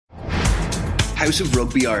House of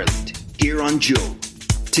Rugby Ireland, here on Joe,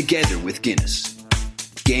 together with Guinness.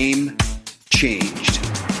 Game changed.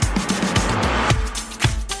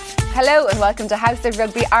 Hello and welcome to House of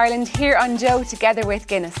Rugby Ireland, here on Joe, together with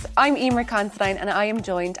Guinness. I'm Emer Considine and I am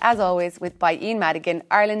joined, as always, by Ian Madigan,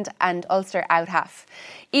 Ireland and Ulster out half.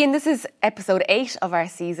 Ian, this is episode 8 of our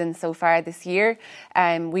season so far this year.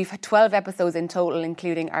 We've had 12 episodes in total,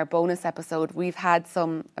 including our bonus episode. We've had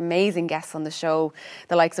some amazing guests on the show,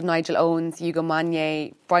 the likes of Nigel Owens, Hugo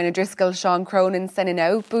Monye, Brian O'Driscoll, Sean Cronin, Senna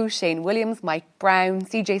Naupu, Shane Williams, Mike Brown,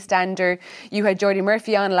 CJ Stander. You had Jordy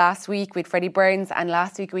Murphy on last week with Freddie Burns, and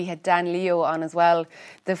last week we had Dan Leo on as well,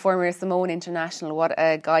 the former Samoan international. What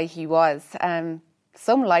a guy he was.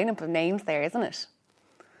 Some lineup of names there, isn't it?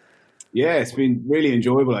 Yeah, it's been really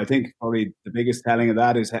enjoyable. I think probably the biggest telling of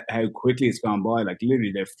that is how quickly it's gone by. Like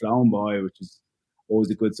literally they've flown by, which is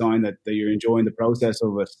always a good sign that you're enjoying the process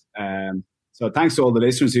of it. So thanks to all the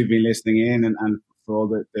listeners who've been listening in and for all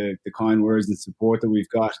the kind words and support that we've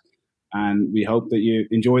got. And we hope that you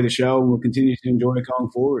enjoy the show and we'll continue to enjoy it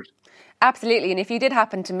going forward. Absolutely. And if you did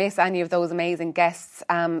happen to miss any of those amazing guests,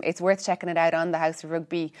 it's worth checking it out on the House of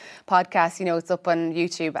Rugby podcast. You know, it's up on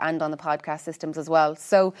YouTube and on the podcast systems as well.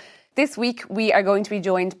 So this week we are going to be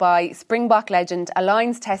joined by Springbok legend,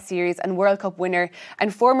 Alliance Test Series and World Cup winner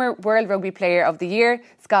and former World Rugby Player of the Year,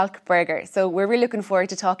 Schalk Burger. So we're really looking forward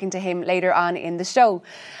to talking to him later on in the show.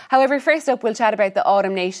 However, first up we'll chat about the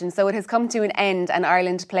Autumn Nations. So it has come to an end and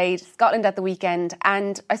Ireland played Scotland at the weekend,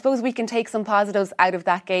 and I suppose we can take some positives out of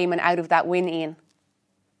that game and out of that win, Ian.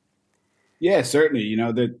 Yeah, certainly. You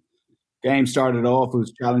know, the game started off, it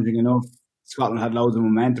was challenging enough. Scotland had loads of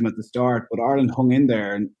momentum at the start, but Ireland hung in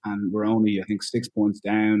there and were only, I think, 6 points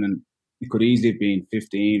down, and it could easily have been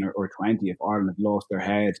 15 or 20 if Ireland had lost their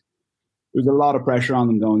head. There was a lot of pressure on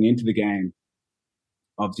them going into the game.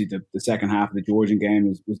 Obviously, the second half of the Georgian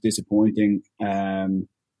game was disappointing.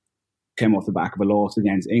 Came off the back of a loss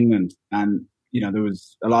against England, and you know there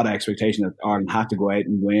was a lot of expectation that Ireland had to go out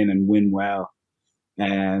and win well,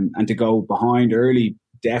 and to go behind early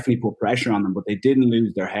definitely put pressure on them, but they didn't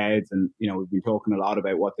lose their heads. And, you know, we've been talking a lot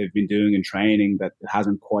about what they've been doing in training that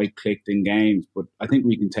hasn't quite clicked in games. But I think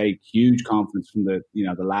we can take huge confidence from the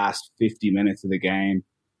last 50 minutes of the game.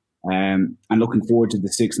 And looking forward to the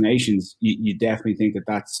Six Nations, you definitely think that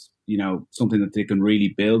that's, you know, something that they can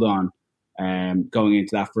really build on going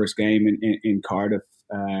into that first game in Cardiff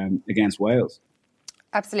against Wales.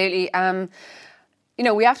 Absolutely. You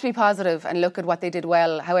know, we have to be positive and look at what they did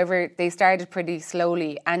well. However, they started pretty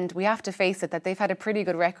slowly, and we have to face it that they've had a pretty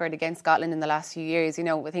good record against Scotland in the last few years. You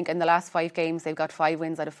know, I think in the last 5 games, they've got 5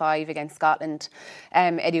 wins out of 5 against Scotland.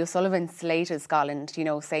 Eddie O'Sullivan slated Scotland, you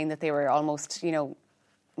know, saying that they were almost, you know,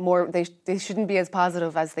 more, they shouldn't be as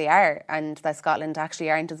positive as they are, and that Scotland actually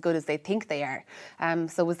aren't as good as they think they are.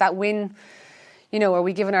 So was that win, you know, are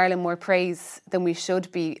we giving Ireland more praise than we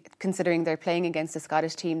should be, considering they're playing against a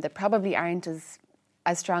Scottish team that probably aren't as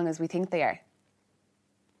strong as we think they are?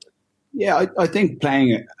 Yeah, I think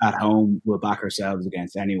playing at home, we'll back ourselves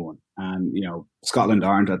against anyone. And, you know, Scotland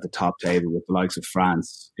aren't at the top table with the likes of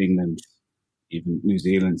France, England, even New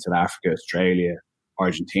Zealand, South Africa, Australia,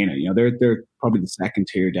 Argentina. You know, they're probably the second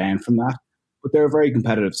tier down from that. But they're a very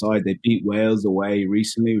competitive side. They beat Wales away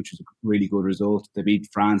recently, which was a really good result. They beat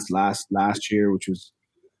France last year, which was,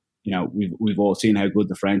 you know, we've all seen how good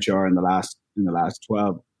the French are in the last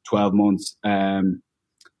 12 months.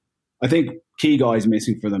 I think key guys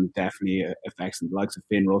missing for them definitely affects them. The likes of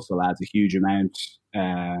Finn Russell adds a huge amount.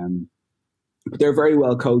 But they're a very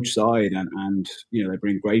well coached side and you know, they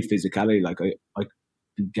bring great physicality. Like I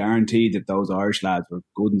guarantee that those Irish lads were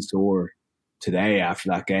good and sore today after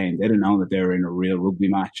that game. They didn't know that they were in a real rugby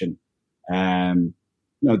match. And,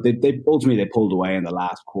 you know, they ultimately pulled away in the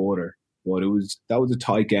last quarter. But that was a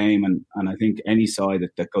tight game. And I think any side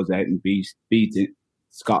that goes out and beats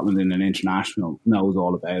Scotland in an international knows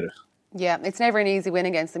all about it. Yeah, it's never an easy win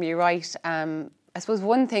against them, you're right. I suppose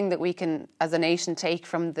one thing that we can, as a nation, take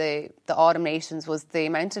from the Autumn Nations was the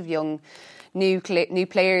amount of young, new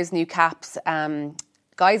players, new caps,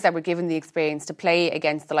 guys that were given the experience to play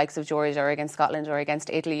against the likes of Georgia or against Scotland or against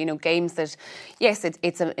Italy. You know, games that, yes,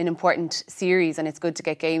 it's an important series and it's good to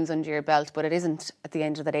get games under your belt, but it isn't, at the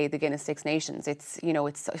end of the day, the Guinness Six Nations. It's, you know,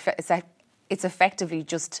 it's effectively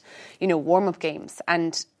just, you know, warm-up games.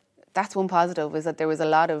 And that's one positive, is that there was a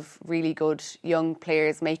lot of really good young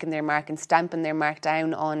players making their mark and stamping their mark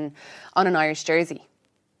down on an Irish jersey.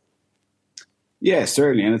 Yeah,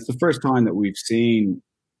 certainly. And it's the first time that we've seen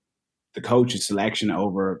the coach's selection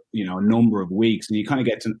over, you know, a number of weeks. And you kind of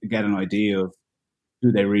get an idea of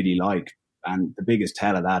who they really like. And the biggest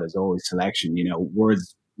tell of that is always selection. You know,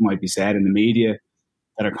 words might be said in the media,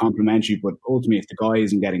 that are complementary. But ultimately, if the guy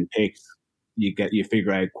isn't getting picked, you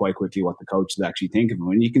figure out quite quickly what the coach is actually thinking of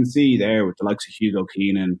him. And you can see there with the likes of Hugo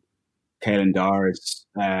Keenan, Caelan Doris,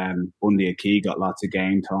 Bundy Aki got lots of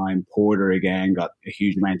game time. Porter again got a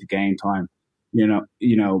huge amount of game time. You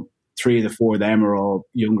know, 3 of the 4 of them are all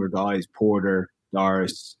younger guys: Porter,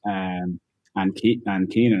 Doris, and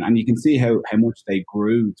Keenan. And you can see how much they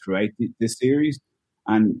grew throughout this series.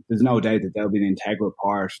 And there's no doubt that they'll be an integral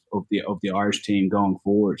part of the Irish team going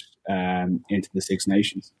forward into the Six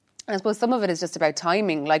Nations. And I suppose some of it is just about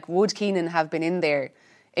timing. Like, would Keenan have been in there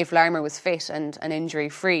if Larmour was fit and injury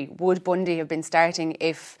free? Would Bundy have been starting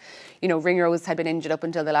if, Ringrose had been injured up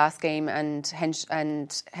until the last game and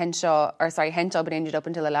Henshaw been injured up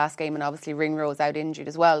until the last game, and obviously Ringrose out injured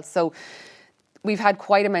as well. So we've had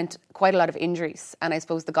quite a lot of injuries, and I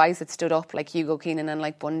suppose the guys that stood up, like Hugo Keenan and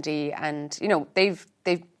like Bundy, and they've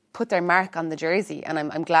put their mark on the jersey, and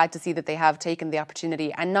I'm glad to see that they have taken the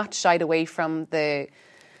opportunity and not shied away from the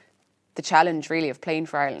challenge really of playing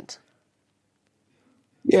for Ireland.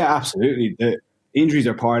 Yeah, absolutely. The injuries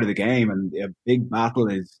are part of the game, and a big battle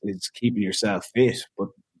is keeping yourself fit. But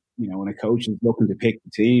when a coach is looking to pick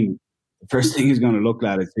the team, the first thing he's going to look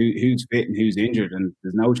at is who's fit and who's injured, and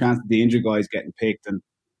there's no chance that the injured guy's getting picked. And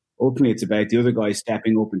ultimately, it's about the other guy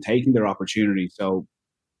stepping up and taking their opportunity. So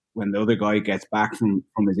when the other guy gets back from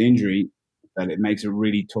his injury, that it makes a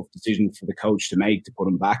really tough decision for the coach to make to put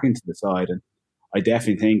him back into the side. And I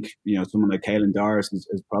definitely think someone like Caelan Doris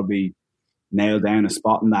has probably nailed down a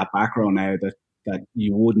spot in that back row now that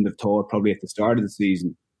you wouldn't have thought probably at the start of the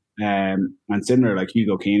season. And similar, like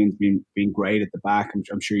Hugo Keenan's been great at the back.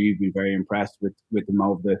 I'm sure you've been very impressed with him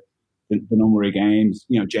over the number of games.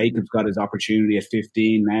 Jacob's got his opportunity at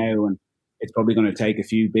 15 now, and it's probably going to take a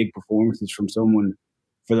few big performances from someone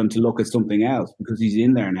for them to look at something else, because he's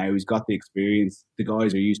in there now. He's got the experience. The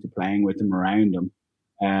guys are used to playing with him, around him.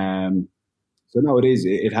 So no,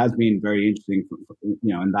 it has been very interesting,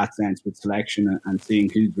 in that sense, with selection and seeing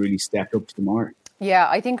who's really stepped up to the mark. Yeah,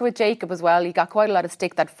 I think with Jacob as well, he got quite a lot of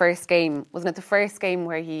stick that first game. Wasn't it the first game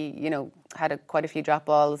where he, had quite a few drop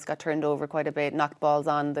balls, got turned over quite a bit, knocked balls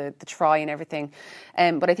on the try and everything.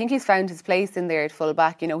 But I think he's found his place in there at full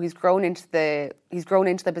back. He's grown into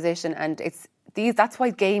the position, and that's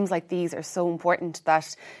why games like these are so important,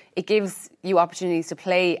 that it gives you opportunities to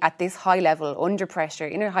play at this high level, under pressure,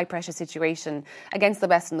 in a high pressure situation against the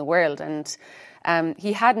best in the world. And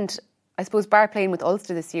he hadn't, I suppose, bar playing with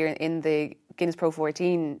Ulster this year in the Guinness Pro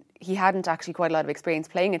 14, he hadn't actually quite a lot of experience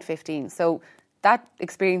playing at 15. So that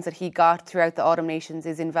experience that he got throughout the Autumn Nations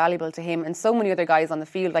is invaluable to him and so many other guys on the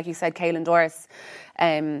field. Like you said, Caelan Doris,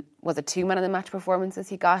 was it 2 man of the match performances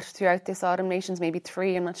he got throughout this Autumn Nations? Maybe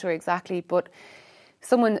 3, I'm not sure exactly. But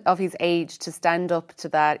someone of his age to stand up to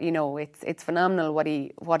that, it's phenomenal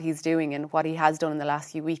what he's doing and what he has done in the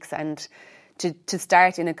last few weeks. And to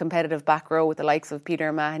start in a competitive back row with the likes of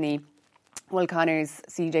Peter Mahoney, Will Connors,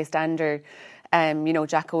 CJ Stander,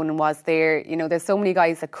 Jack Conan was there. There's so many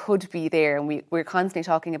guys that could be there, and we're constantly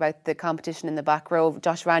talking about the competition in the back row.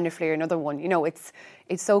 Josh Vanderfleer, another one. It's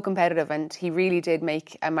so competitive, and he really did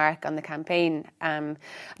make a mark on the campaign.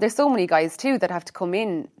 There's so many guys too that have to come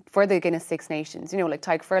in for the Guinness Six Nations. Like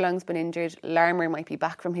Tyke Furlong's been injured. Larmour might be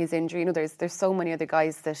back from his injury. There's so many other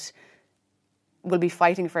guys that will be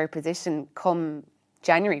fighting for a position come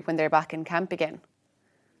January when they're back in camp again.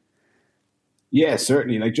 Yeah,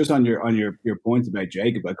 certainly. Like, just on your points about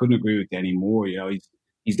Jacob, I couldn't agree with you any more.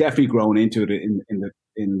 He's definitely grown into it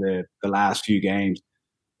in the last few games.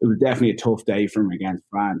 It was definitely a tough day for him against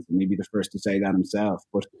France, and he'd be the first to say that himself.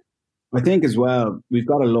 But I think as well, we've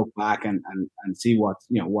got to look back and see what's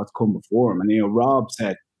come before him. And Rob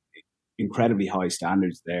set incredibly high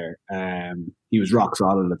standards there. He was rock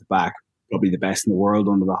solid at the back, probably the best in the world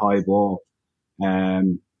under the high ball.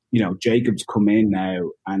 Jacob's come in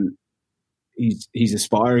now, and he's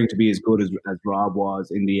aspiring to be as good as Rob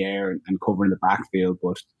was in the air and covering the backfield,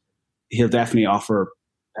 but he'll definitely offer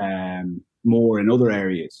more in other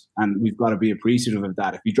areas, and we've got to be appreciative of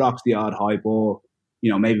that. If he drops the odd high ball,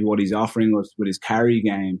 maybe what he's offering us with his carry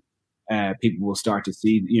game, people will start to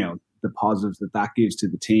see the positives that gives to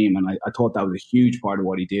the team. And I thought that was a huge part of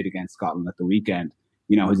what he did against Scotland at the weekend.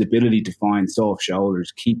 His ability to find soft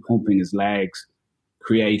shoulders, keep pumping his legs,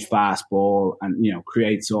 create fast ball, and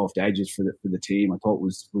create soft edges for the team. I thought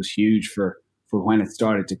was huge for when it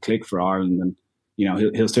started to click for Ireland. And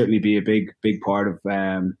he'll certainly be a big part of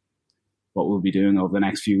what we'll be doing over the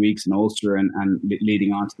next few weeks in Ulster and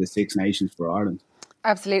leading on to the Six Nations for Ireland.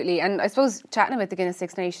 Absolutely. And I suppose chatting about the Guinness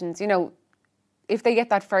Six Nations, if they get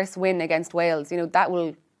that first win against Wales,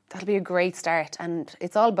 that'll be a great start. And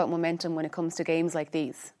it's all about momentum when it comes to games like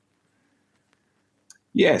these.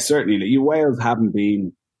 Yeah, certainly. Wales haven't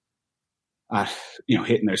been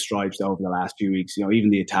hitting their stripes over the last few weeks. Even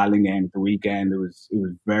the Italian game at the weekend, it was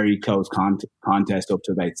very close contest up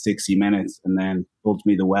to about 60 minutes, and then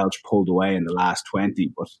ultimately the Welsh pulled away in the last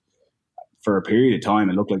 20. But for a period of time,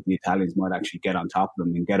 it looked like the Italians might actually get on top of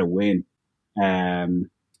them and get a win.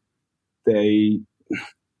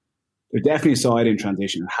 They're definitely a side in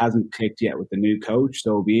transition. It hasn't clicked yet with the new coach, so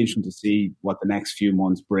it'll be interesting to see what the next few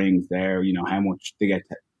months brings there. How much they get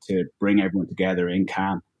to bring everyone together in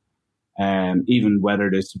camp. Even whether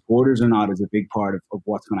there's supporters or not is a big part of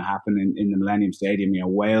what's going to happen in the Millennium Stadium.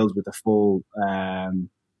 Wales with a full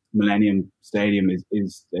Millennium Stadium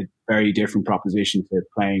is a very different proposition to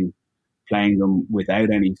playing them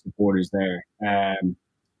without any supporters there.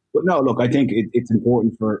 But no, look, I think it's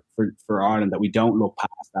important for Ireland that we don't look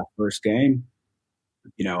past that first game.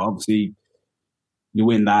 Obviously, you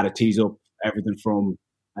win that, it tees up everything from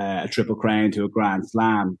a Triple Crown to a Grand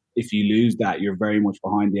Slam. If you lose that, you're very much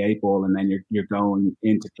behind the eight ball, and then you're going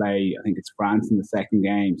into play. I think it's France in the second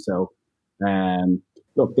game. So,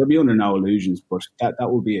 look, they'll be under no illusions, but that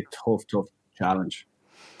will be a tough challenge.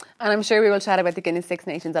 And I'm sure we will chat about the Guinness Six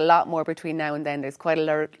Nations a lot more between now and then. There's quite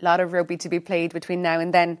a lot of rugby to be played between now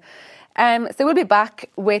and then. So we'll be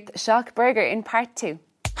back with Schalk Burger in part 2.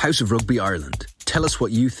 House of Rugby Ireland. Tell us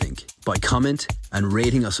what you think by comment and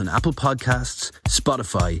rating us on Apple Podcasts,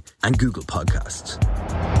 Spotify and Google Podcasts.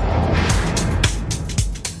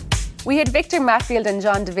 We had Victor Matfield and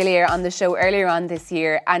John de Villiers on the show earlier on this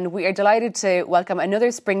year, and we are delighted to welcome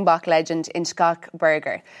another Springbok legend in Schalk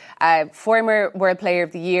Burger, former World Player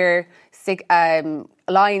of the Year,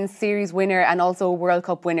 Lions Series winner and also a World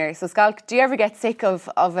Cup winner. So Schalk, do you ever get sick of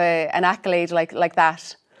an accolade like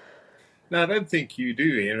that? No, I don't think you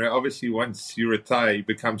do. Obviously, once you retire, you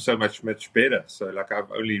become so much better. So, I've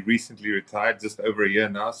only recently retired, just over a year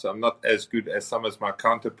now. So I'm not as good as some of my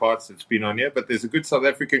counterparts that's been on here. But there's a good South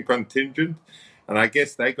African contingent, and I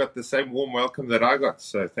guess they got the same warm welcome that I got.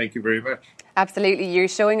 So thank you very much. Absolutely. You're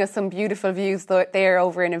showing us some beautiful views there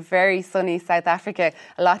over in a very sunny South Africa.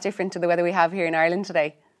 A lot different to the weather we have here in Ireland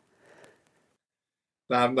today.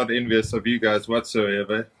 No, I'm not envious of you guys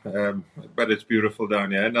whatsoever, but it's beautiful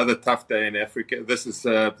down here. Another tough day in Africa. This is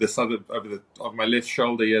the southern of my left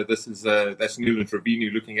shoulder here. This is that's Newlands Ravine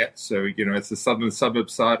you're looking at. So it's the southern suburb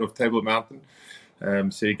side of Table Mountain.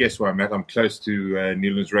 So you guess where I'm at. I'm close to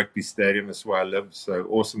Newlands Rugby Stadium. That's where I live. So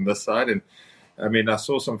awesome this side. And I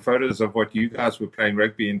saw some photos of what you guys were playing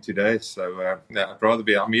rugby in today. So I'd rather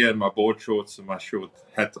be. I'm here in my board shorts and my short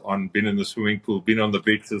hat on. Been in the swimming pool. Been on the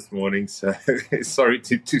beach this morning. So sorry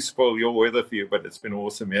to spoil your weather for you, but it's been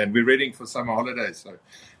awesome. Yeah, and we're ready for summer holidays. So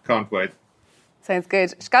can't wait. Sounds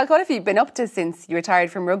good. Schalk, what have you been up to since you retired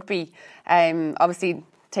from rugby? Obviously,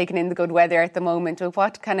 taking in the good weather at the moment.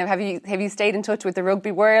 What kind of have you stayed in touch with the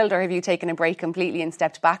rugby world, or have you taken a break completely and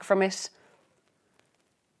stepped back from it?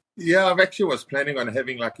 Yeah, I actually was planning on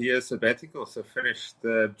having a year sabbatical. So finished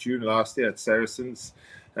June last year at Saracens.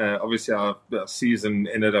 Obviously, our season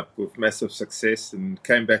ended up with massive success and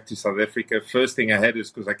came back to South Africa. First thing I had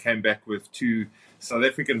is because I came back with 2 South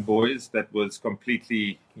African boys that was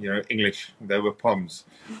completely, English. They were Poms.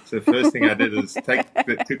 So the first thing I did is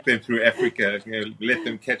took them through Africa, let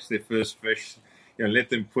them catch their first fish.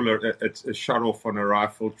 Let them pull a shot off on a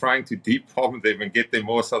rifle, trying to de-palm them and get them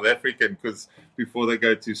more South African before they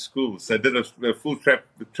go to school. So I did a full trip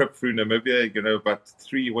through Namibia, about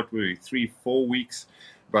 3-4 weeks,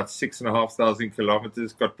 about 6,500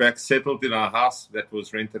 kilometers. Got back, settled in our house that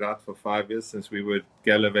was rented out for 5 years since we were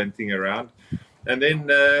gallivanting around. And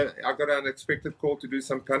then I got an unexpected call to do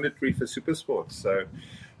some punditry for SuperSport. So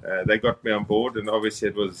they got me on board, and obviously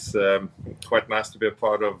it was quite nice to be a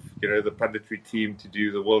part of, the punditry team to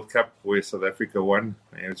do the World Cup where South Africa won.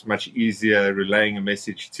 And it's much easier relaying a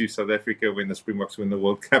message to South Africa when the Springboks win the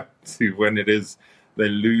World Cup to when it is they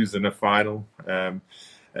lose in a final.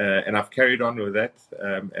 And I've carried on with that.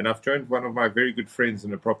 And I've joined one of my very good friends in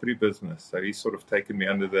the property business. So he's sort of taken me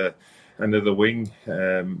under the wing.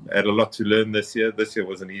 Had a lot to learn this year. This year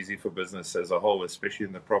wasn't easy for business as a whole, especially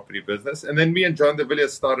in the property business. And then me and John de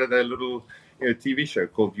Villiers started a little TV show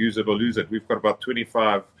called Use It or Lose It. We've got about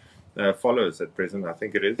 25 followers at present, I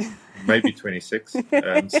think it is. Maybe 26.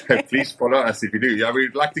 So please follow us if you do. Yeah,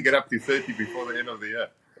 we'd like to get up to 30 before the end of the year.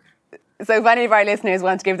 So if any of our listeners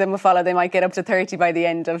want to give them a follow, they might get up to 30 by the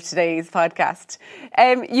end of today's podcast.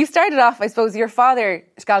 You started off, I suppose, your father,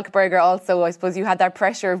 Schalk Burger, also, I suppose you had that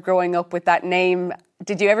pressure of growing up with that name.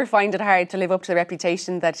 Did you ever find it hard to live up to the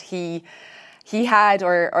reputation that he had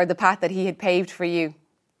or the path that he had paved for you?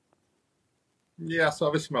 Yeah, so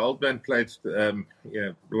obviously my old man played a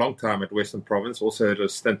long time at Western Province, also had a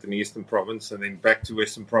stint in Eastern Province and then back to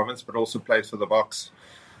Western Province, but also played for the Boks.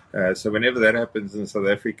 So whenever that happens in South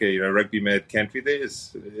Africa, rugby mad country,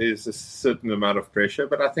 there's a certain amount of pressure,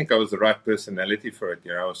 but I think I was the right personality for it.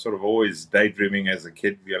 I was sort of always daydreaming as a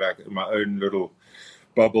kid, like in my own little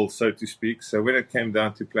bubble, so to speak. So when it came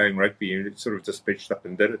down to playing rugby, it sort of just pitched up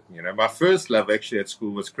and did it. My first love actually at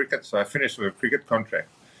school was cricket, so I finished with a cricket contract.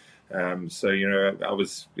 I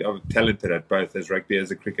was talented at both as rugby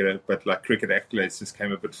as a cricketer, but like cricket accolades just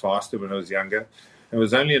came a bit faster when I was younger. It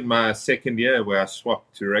was only in my second year where I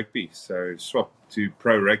swapped to rugby, so swapped to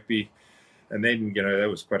pro rugby, and then that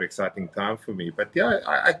was quite an exciting time for me. But yeah,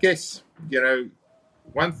 I guess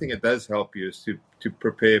one thing it does help you is to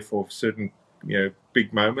prepare for certain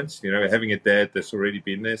big moments. Having a dad that's already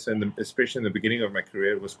been there, so especially in the beginning of my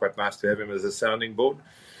career, it was quite nice to have him as a sounding board.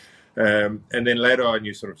 And then later on,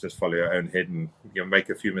 you sort of just follow your own head and make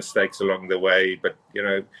a few mistakes along the way. But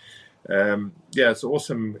it's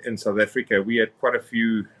awesome in South Africa. We had quite a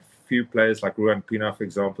few players like Ruan Pienaar, for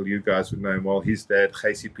example. You guys would know him well. His dad,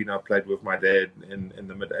 Gysie Pienaar, played with my dad in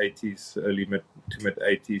the mid-'80s, early to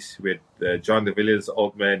mid-'80s. We had John de Villiers,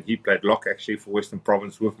 old man. He played lock actually for Western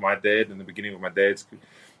Province with my dad in the beginning of my dad's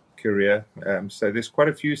career. So there's quite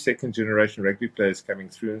a few second-generation rugby players coming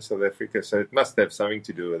through in South Africa. So it must have something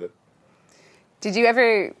to do with it. Did you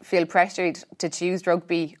ever feel pressured to choose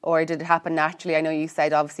rugby, or did it happen naturally? I know you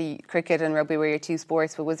said obviously cricket and rugby were your two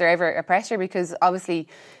sports, but was there ever a pressure? Because obviously,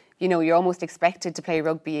 you're almost expected to play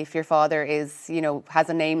rugby if your father is, has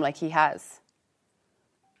a name like he has.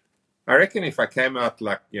 I reckon if I came out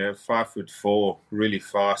like 5'4", really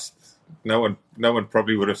fast, no one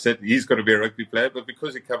probably would have said he's got to be a rugby player. But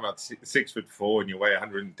because you come out 6'4" and you weigh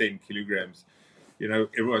 110 kilograms,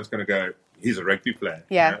 everyone's going to go, he's a rugby player.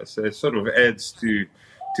 Yeah. So it sort of adds to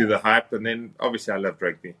the hype. And then obviously I loved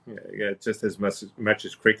rugby, just as much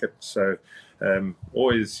as cricket. So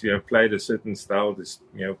always played a certain style. Just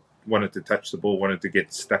wanted to touch the ball, wanted to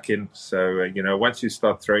get stuck in. So once you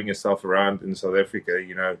start throwing yourself around in South Africa,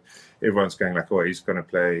 everyone's going like, oh, he's going to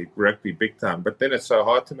play rugby big time. But then it's so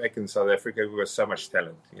hard to make in South Africa. We've got so much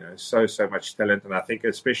talent, so much talent. And I think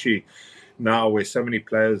especially now where so many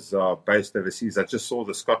players are based overseas. I just saw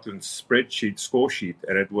the Scotland score sheet,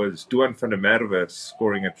 and it was Duan van der Merwe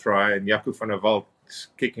scoring a try and Jaco van der Walt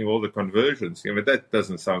kicking all the conversions. But that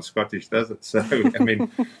doesn't sound Scottish, does it? So,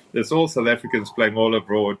 there's all South Africans playing all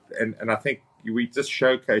abroad, and I think we just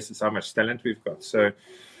showcases how much talent we've got. So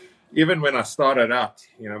even when I started out,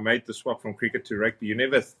 made the swap from cricket to rugby, you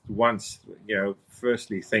never once,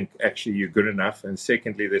 firstly think actually you're good enough. And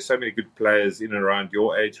secondly, there's so many good players in and around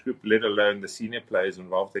your age group, let alone the senior players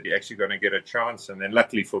involved, that you're actually going to get a chance. And then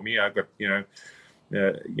luckily for me, I got,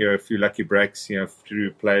 a few lucky breaks,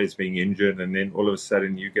 through players being injured. And then all of a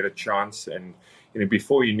sudden you get a chance. And,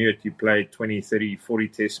 before you knew it, you played 20, 30, 40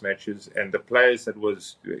 test matches. And the players that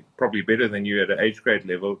was probably better than you at an age grade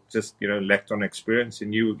level just, lacked on experience,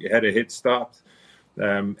 and you had a head start.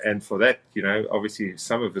 And for that, obviously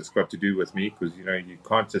some of it's got to do with me, because, you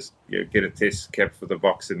can't just get a test cap for the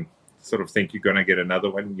Boks and sort of think you're going to get another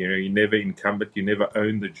one. You never incumbent, you never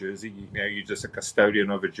own the jersey. You're just a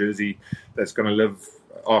custodian of a jersey that's going to live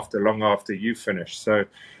long after you finish. So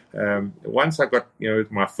once I got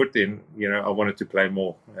my foot in, I wanted to play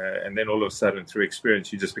more, and then all of a sudden through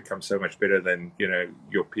experience you just become so much better than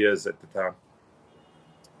your peers at the time.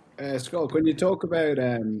 Schalk, when you talk about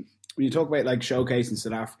like showcasing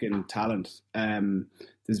South African talent,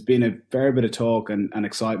 there's been a fair bit of talk and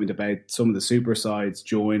excitement about some of the super sides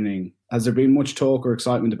joining. Has there been much talk or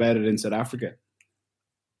excitement about it in South Africa?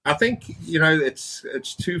 I think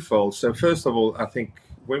it's twofold. So first of all, I think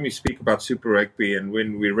when we speak about Super Rugby and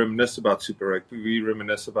when we reminisce about Super Rugby, we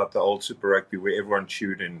reminisce about the old Super Rugby where everyone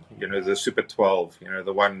tuned in, the Super 12,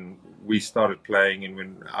 the one we started playing in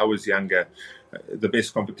when I was younger, the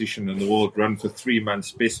best competition in the world, run for 3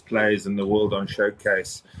 months, best players in the world on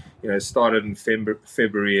showcase, started in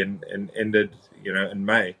February and ended, in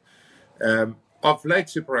May. Of late,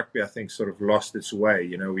 Super Rugby, I think, sort of lost its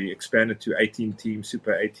way. We expanded to 18 teams,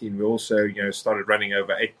 Super 18. We also, started running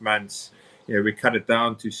over 8 months. We cut it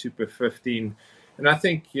down to Super 15. And I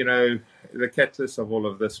think, the catalyst of all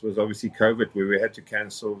of this was obviously COVID, where we had to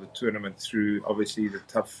cancel the tournament through, obviously, the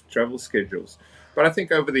tough travel schedules. But I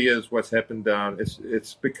think over the years, what's happened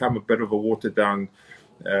it's become a bit of a watered-down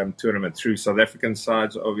tournament through South African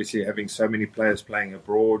sides, obviously having so many players playing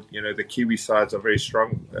abroad. The Kiwi sides are very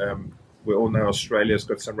strong. We all know Australia's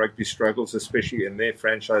got some rugby struggles, especially in their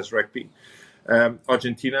franchise rugby.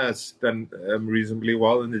 Argentina has done reasonably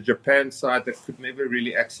well, and the Japan side that could never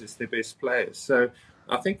really access their best players. So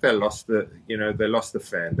I think they lost the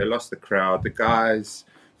fan, they lost the crowd. The guys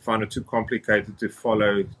found it too complicated to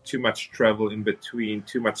follow, too much travel in between,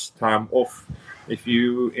 too much time off. If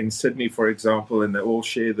you in Sydney, for example, and they all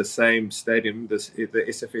share the same stadium, the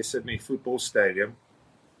SFS Sydney Football Stadium,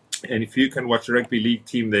 and if you can watch a rugby league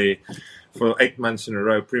team there for 8 months in a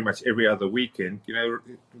row, pretty much every other weekend,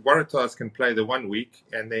 Waratahs can play the 1 week,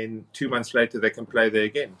 and then 2 months later they can play there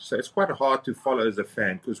again. So it's quite hard to follow as a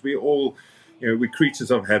fan, because we all, we're creatures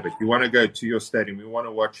of habit. You want to go to your stadium, you want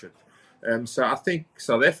to watch it. So I think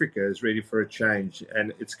South Africa is ready for a change,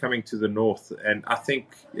 and it's coming to the north, and I think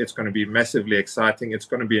it's going to be massively exciting. It's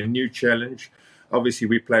going to be a new challenge. Obviously,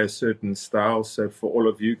 we play a certain style, so for all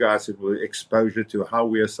of you guys, it will exposure to how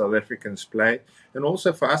we as South Africans play. And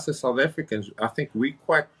also for us as South Africans, I think we're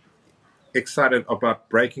quite excited about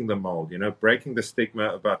breaking the mold, breaking the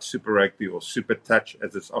stigma about Super Rugby or Super Touch,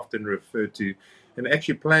 as it's often referred to, and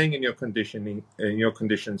actually playing in your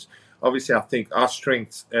conditions. Obviously, I think our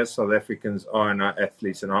strengths as South Africans are in our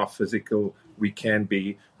athletes and our physical, we can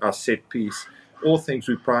be, our set piece, all things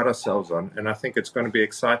we pride ourselves on. And I think it's going to be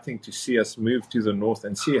exciting to see us move to the north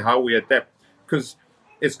and see how we adapt, because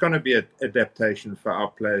it's going to be an adaptation for our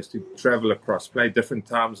players to travel across, play different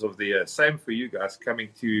times of the year. Same for you guys coming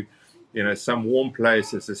to, some warm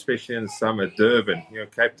places, especially in summer. Durban,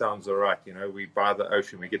 Cape Town's all right. We by the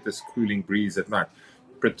ocean, we get this cooling breeze at night.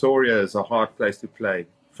 Pretoria is a hard place to play.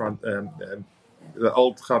 The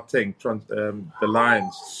old Gauteng, the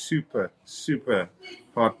Lions, super, super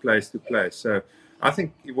hard place to play. So I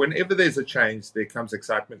think whenever there's a change, there comes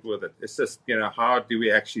excitement with it. It's just, how do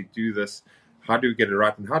we actually do this? How do we get it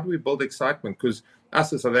right? And how do we build excitement? Because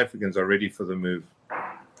us as South Africans are ready for the move.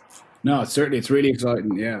 No, it's really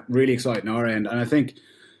exciting. Yeah, really exciting our end. And I think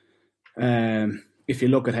if you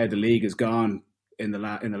look at how the league has gone in the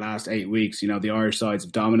last 8 weeks, the Irish sides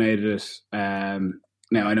have dominated it.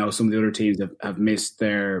 Now, I know some of the other teams have missed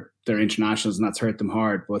their internationals, and that's hurt them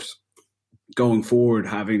hard. But going forward,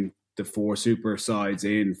 having the 4 super sides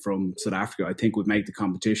in from South Africa, I think would make the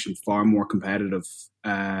competition far more competitive.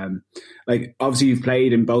 Obviously, you've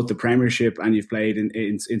played in both the Premiership and you've played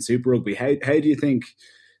in Super Rugby. How do you think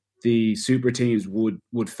the super teams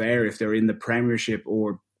would fare if they're in the Premiership,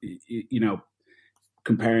 or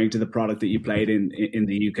comparing to the product that you played in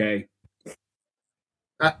the UK?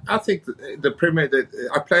 I think the Premier,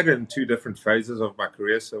 I played it in 2 different phases of my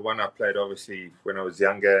career. So one I played obviously when I was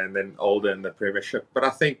younger, and then older in the Premiership. But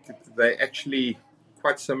I think they actually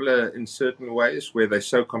quite similar in certain ways where they're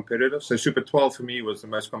so competitive. So Super 12 for me was the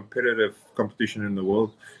most competitive competition in the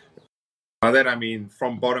world. By that I mean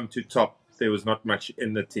from bottom to top, there was not much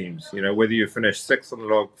in the teams. Whether you finish 6th on the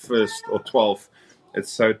log, 1st or 12th,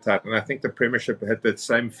 it's so tight. And I think the Premiership had that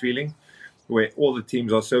same feeling, where all the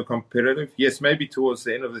teams are so competitive. Yes, maybe towards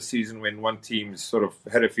the end of the season when one team sort of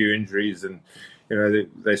had a few injuries and,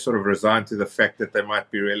 they sort of resigned to the fact that they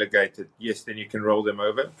might be relegated. Yes, then you can roll them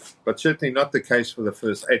over. But certainly not the case for the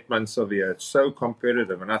first 8 months of the year. It's so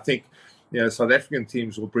competitive. And I think, South African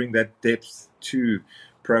teams will bring that depth to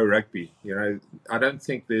pro rugby. I don't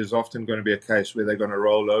think there's often going to be a case where they're going to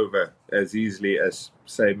roll over as easily as,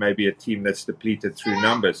 say, maybe a team that's depleted through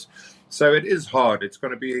numbers. So it is hard. It's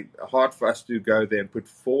going to be hard for us to go there and put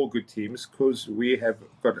 4 good teams, because we have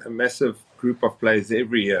got a massive group of players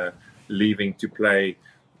every year leaving to play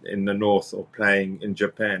in the north or playing in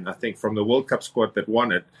Japan. I think from the World Cup squad that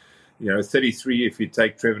won it, 33, if you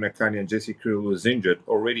take Trevor Nakani and Jesse Kriel was injured,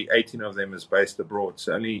 already 18 of them is based abroad.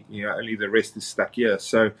 So only the rest is stuck here.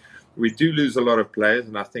 So we do lose a lot of players,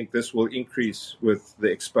 and I think this will increase with the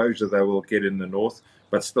exposure they will get in the north.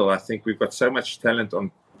 But still, I think we've got so much talent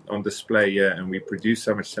on display here, and we produce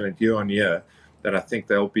so much talent year on year, that I think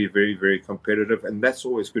they'll be very, very competitive, and that's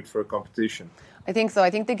always good for a competition. I think so. I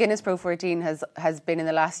think the Guinness Pro 14 has been in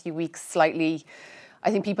the last few weeks slightly, I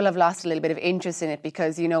think people have lost a little bit of interest in it,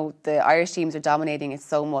 because, the Irish teams are dominating it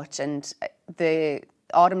so much, and the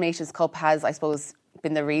Autumn Nations Cup has, I suppose,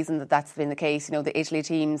 been the reason that that's been the case. The Italy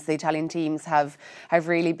teams, the Italian teams have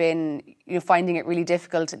really been, finding it really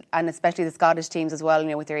difficult, and especially the Scottish teams as well,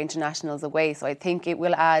 with their internationals away. So I think it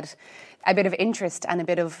will add a bit of interest and a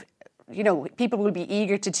bit of, people will be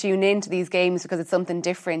eager to tune in to these games, because it's something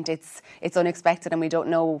different. It's unexpected, and we don't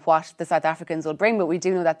know what the South Africans will bring, but we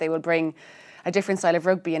do know that they will bring a different style of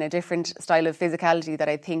rugby and a different style of physicality that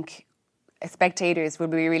I think spectators will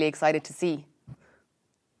be really excited to see.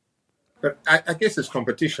 But I guess it's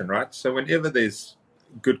competition, right? So whenever there's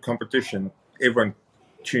good competition, everyone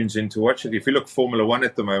tunes in to watch it. If you look Formula One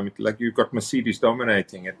at the moment, like you've got Mercedes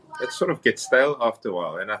dominating it, it sort of gets stale after a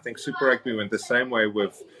while. And I think Super Rugby went the same way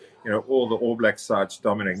with all the All Black sides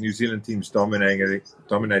dominating, New Zealand teams dominating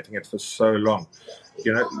it for so long.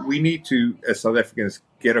 We need to, as South Africans,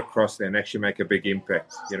 get across there and actually make a big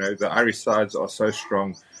impact. The Irish sides are so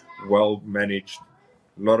strong, well managed,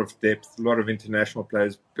 a lot of depth, a lot of international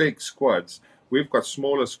players, big squads. We've got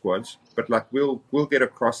smaller squads, but we'll get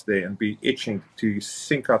across there and be itching to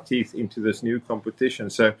sink our teeth into this new competition.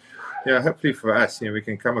 So, hopefully for us, we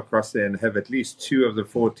can come across there and have at least 2 of the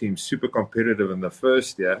 4 teams super competitive in the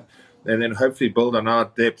first year, and then hopefully build on our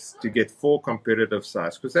depth to get 4 competitive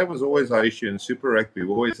sides. Because that was always our issue in Super Rugby. We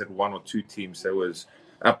always had 1 or 2 teams that was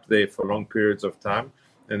up there for long periods of time.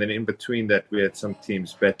 And then in between that, we had some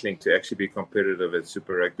teams battling to actually be competitive at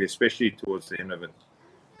Super Rugby, especially towards the end of it.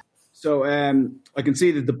 So I can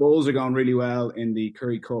see that the Bulls are going really well in the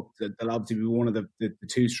Currie Cup. They'll obviously be one of the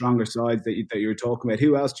 2 stronger sides that you're talking about.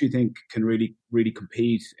 Who else do you think can really, really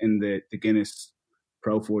compete in the Guinness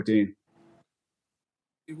Pro 14?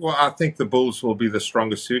 Well, I think the Bulls will be the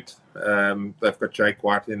strongest suit. They've got Jake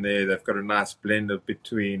White in there. They've got a nice blend of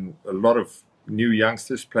between a lot of new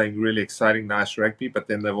youngsters playing really exciting, nice rugby, but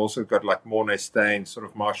then they've also got Mornay Steyn sort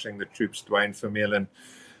of marshalling the troops, Dwayne Vermeulen.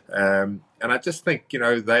 And I just think,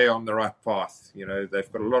 they're on the right path.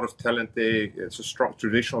 They've got a lot of talent there. It's a strong,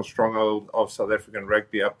 traditional stronghold of South African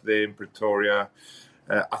rugby up there in Pretoria.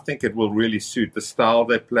 I think it will really suit the style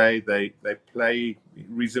they play. They play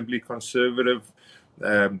reasonably conservative,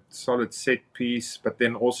 solid set piece, but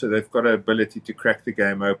then also they've got an ability to crack the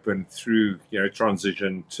game open through,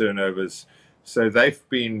 transition, turnovers. So they've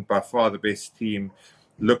been by far the best team,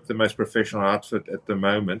 look the most professional outfit at the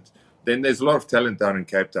moment. Then there's a lot of talent down in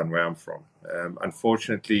Cape Town where I'm from.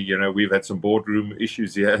 Unfortunately, we've had some boardroom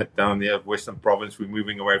issues here down there of Western Province. We're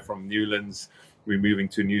moving away from Newlands. We're moving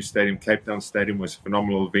to a new stadium. Cape Town Stadium was a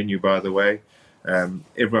phenomenal venue, by the way.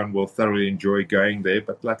 Everyone will thoroughly enjoy going there,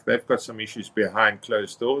 but they've got some issues behind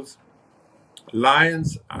closed doors.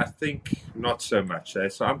 Lions, I think not so much.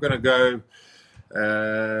 So I'm going to go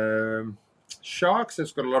Sharks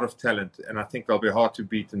has got a lot of talent, and I think they'll be hard to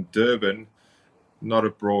beat in Durban, not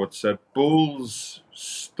abroad. So Bulls,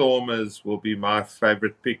 Stormers will be my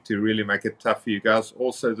favourite pick to really make it tough for you guys.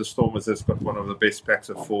 Also, the Stormers has got one of the best packs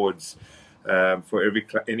of forwards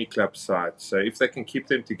for any club side. So if they can keep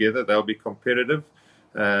them together, they'll be competitive.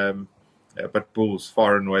 But Bulls,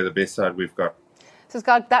 far and away the best side we've got. So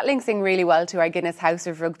Scott, that links in really well to our Guinness House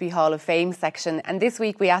of Rugby Hall of Fame section. And this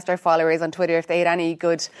week we asked our followers on Twitter if they had any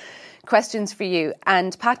good questions for you.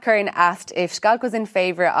 And Pat Kern asked if Schalk was in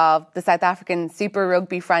favour of the South African Super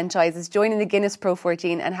Rugby franchises joining the Guinness Pro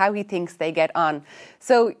 14 and how he thinks they get on.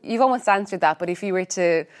 So you've almost answered that, but if you were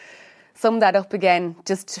to sum that up again,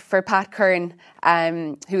 just for Pat Kern,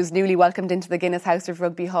 who's newly welcomed into the Guinness House of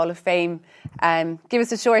Rugby Hall of Fame, give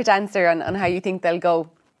us a short answer on how you think they'll go.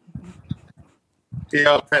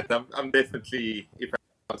 Yeah, Pat, I'm definitely, if I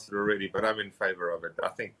answered already, but I'm in favour of it. I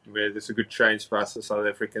think there's a good change for us as South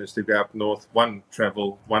Africans to go up north, one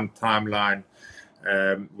travel, one timeline.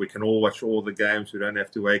 We can all watch all the games. We don't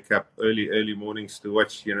have to wake up early mornings to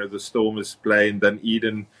watch, the Stormers play in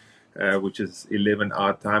Dunedin, which is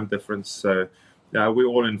 11-hour time difference. So, we're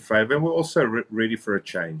all in favour, and we're also ready for a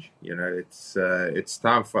change. It's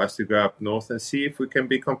time for us to go up north and see if we can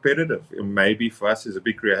be competitive. Maybe for us is a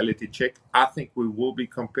big reality check. I think we will be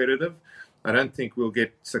competitive. I don't think we'll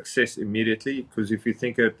get success immediately, because if you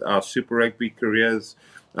think of our Super Rugby careers,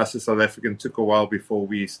 us as South African took a while before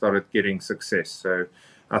we started getting success. So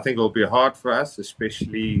I think it'll be hard for us,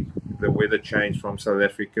 especially the weather change from South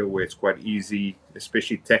Africa, where it's quite easy,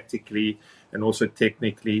 especially tactically and also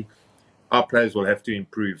technically. Our players will have to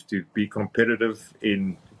improve to be competitive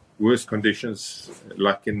in worse conditions,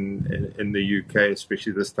 like in the UK,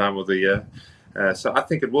 especially this time of the year. So I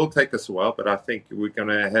think it will take us a while, but I think we're going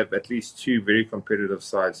to have at least 2 very competitive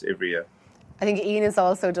sides every year. I think Ian is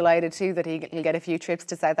also delighted too that he'll get a few trips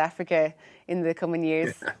to South Africa in the coming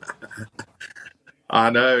years. I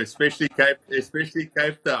know, especially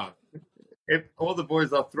Cape Town. If all the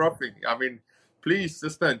boys are throbbing. I mean, please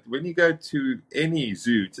just don't, when you go to any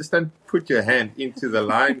zoo, just don't put your hand into the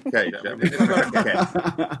lion cage. I mean, it's not a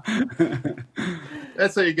cat.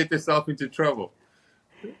 That's how you get yourself into trouble.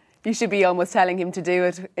 You should be almost telling him to do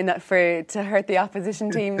it to hurt the opposition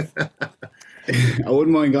teams. I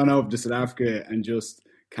wouldn't mind going over to South Africa and just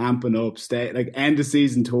camping up, end the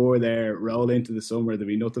season tour there, roll into the summer. There'd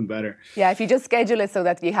be nothing better. Yeah, if you just schedule it so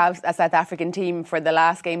that you have a South African team for the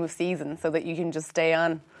last game of season, so that you can just stay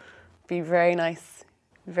on. Be very nice.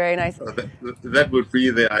 Very nice. That would be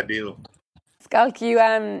the ideal. Schalk, you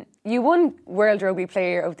won World Rugby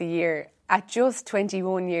Player of the Year at just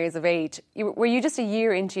 21 years of age. Were you just a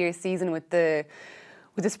year into your season with the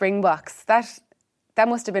Springboks? That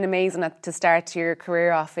must have been amazing to start your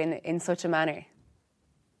career off in such a manner.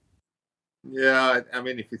 Yeah, I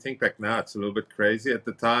mean, if you think back now, it's a little bit crazy. At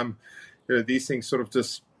the time, these things sort of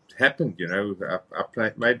just happened.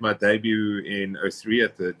 I made my debut in '03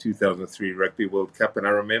 at the 2003 Rugby World Cup, and I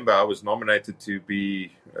remember I was nominated to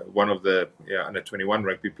be one of the under 21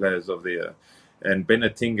 rugby players of the year. And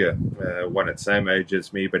Benatinga won at the same age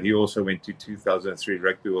as me, but he also went to 2003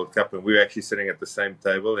 Rugby World Cup, and we were actually sitting at the same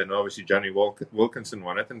table. And obviously Johnny Wilkinson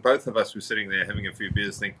won it, and both of us were sitting there having a few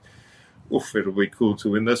beers, thinking, "Oof, it'll be cool to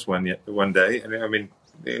win this one day." And I mean,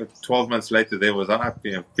 12 months later, there was I,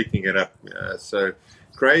 picking it up. So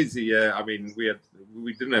crazy. Yeah, I mean,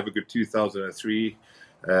 we didn't have a good 2003.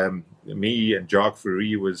 Me and Schalk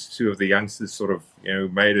Burger was two of the youngsters sort of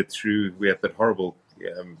made it through. We had that horrible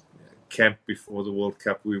camp before the World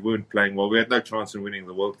Cup. We weren't playing well. We had no chance in winning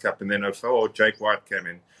the World Cup. And then Jake White came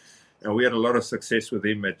in, and we had a lot of success with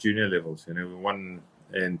him at junior levels. We won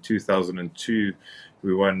in 2002.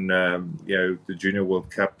 We won, the Junior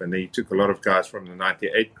World Cup, and he took a lot of guys from the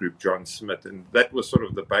 98 group, John Smith, and that was sort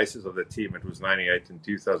of the basis of the team. It was 98 and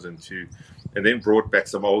 2002, and then brought back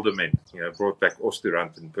some older men, brought back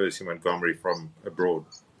Osterant and Percy Montgomery from abroad,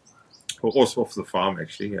 or also off the farm,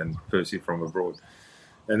 actually, and Percy from abroad.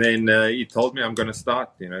 And then he told me I'm going to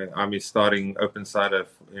start. I'm starting open side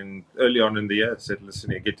early on in the year. I said,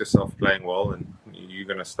 listen, get yourself playing well, and you're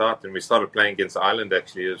going to start. And we started playing against Ireland.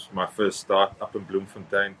 Actually, it was my first start up in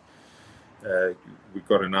Bloemfontein. We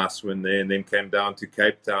got a nice win there, and then came down to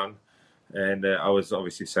Cape Town. And I was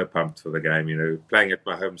obviously so pumped for the game. Playing at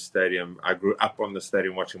my home stadium. I grew up on the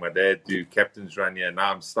stadium watching my dad do captain's run here.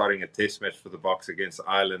 Now I'm starting a test match for the Boks against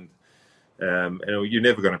Ireland. And you're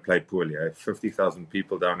never going to play poorly. 50,000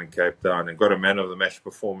 people down in Cape Town, and got a man of the match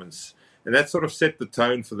performance, and that sort of set the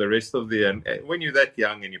tone for the rest of the year. And when you're that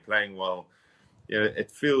young and you're playing well, it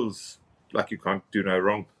feels like you can't do no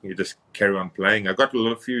wrong. You just carry on playing. I got a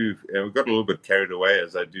little bit carried away,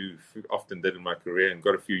 as I often did in my career, and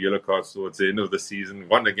got a few yellow cards towards the end of the season.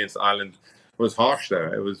 One against Ireland was harsh,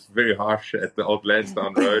 though. It was very harsh at the Old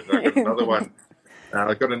Lansdowne Road. And I got another one.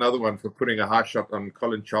 I got another one for putting a high shot on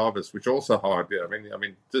Colin Jarvis, which also hard. Yeah, I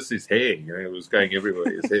mean, just his hair, it was going everywhere,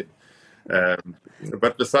 his head.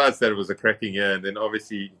 But besides that, it was a cracking year. And then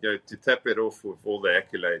obviously, to tap it off with all the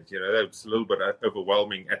accolades, that was a little bit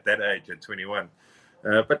overwhelming at that age, at 21.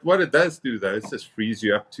 But what it does do, though, is just frees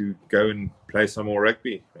you up to go and play some more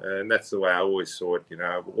rugby. And that's the way I always saw it.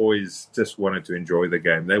 I've always just wanted to enjoy the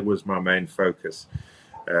game. That was my main focus.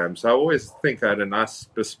 So I always think I had a nice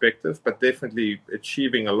perspective, but definitely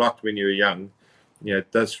achieving a lot when you're young, it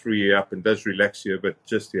does free you up and does relax you a bit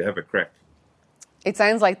just to have a crack. It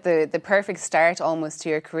sounds like the perfect start almost to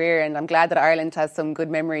your career, and I'm glad that Ireland has some good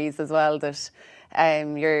memories as well, that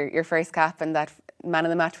your first cap and that man of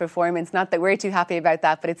the match performance. Not that we're too happy about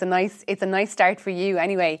that, but it's a nice start for you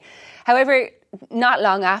anyway. However, not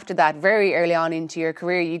long after that, very early on into your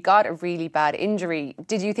career, you got a really bad injury.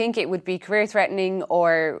 Did you think it would be career-threatening,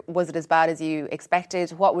 or was it as bad as you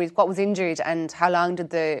expected? What was injured, and how long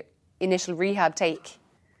did the initial rehab take?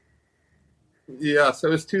 Yeah, so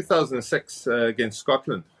it was 2006 against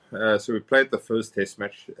Scotland. So we played the first test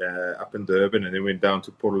match up in Durban, and then went down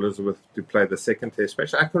to Port Elizabeth to play the second test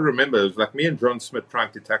match. I can remember it was like me and John Smith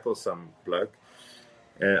trying to tackle some bloke.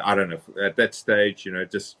 I don't know, at that stage,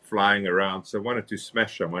 just flying around. So I wanted to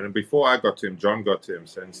smash someone. And before I got to him, John got to him.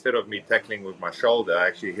 So instead of me tackling with my shoulder, I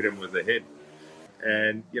actually hit him with the head.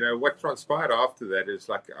 And, what transpired after that is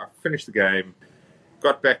I finished the game,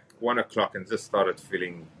 got back 1 o'clock and just started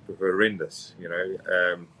feeling horrendous,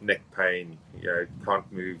 neck pain,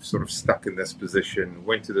 can't move, sort of stuck in this position.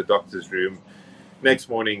 Went to the doctor's room. Next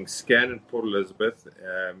morning, scanned in Port Elizabeth,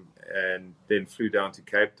 and then flew down to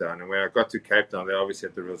Cape Town. And when I got to Cape Town, they obviously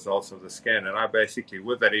had the results of the scan. And I basically,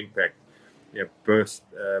 with that impact, burst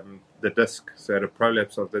the disc. So I had a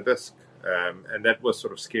prolapse of the disc. And that was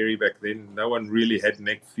sort of scary back then. No one really had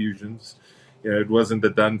neck fusions. It wasn't a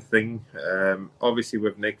done thing. Obviously,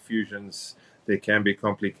 with neck fusions, there can be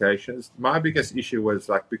complications. My biggest issue was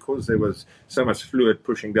because there was so much fluid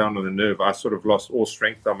pushing down on the nerve, I sort of lost all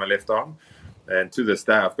strength on my left arm. And to this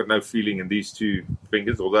day, I've got no feeling in these two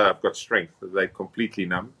fingers, although I've got strength. They're completely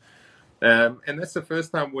numb. And that's the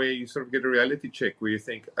first time where you sort of get a reality check where you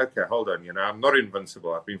think, okay, hold on, I'm not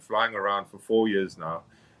invincible. I've been flying around for 4 years now.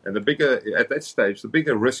 And at that stage, the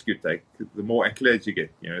bigger risk you take, the more accolades you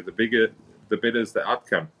get. The better is the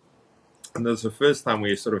outcome. And that's the first time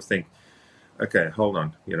where you sort of think, okay, hold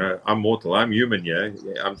on, I'm mortal. I'm human here.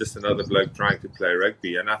 I'm just another bloke trying to play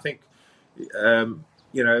rugby. And I think,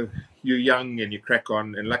 you're young and you crack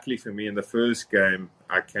on. And luckily for me, in the first game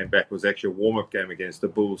I came back, was actually a warm-up game against the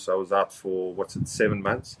Bulls. So I was out for, 7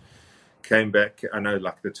 months. Came back. I know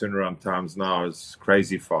like the turnaround times now is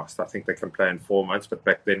crazy fast. I think they can play in 4 months, but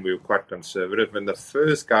back then we were quite conservative. And the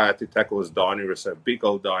first guy I had to tackle was Darnie Rousseau, big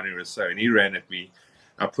old Darnie Rousseau. And he ran at me.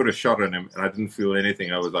 I put a shot on him and I didn't feel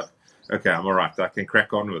anything. I was like, okay, I'm all right. I can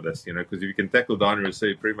crack on with this, because if you can tackle Darnie Rousseau,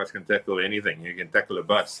 you pretty much can tackle anything. You can tackle a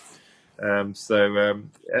bus. And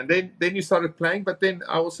then you started playing, but then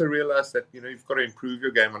I also realized that, you've got to improve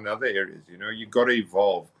your game in other areas. You've got to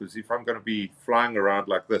evolve, because if I'm going to be flying around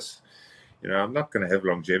like this, I'm not going to have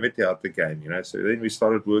longevity out the game, So then we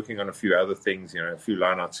started working on a few other things, a few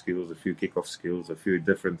line-out skills, a few kick-off skills, a few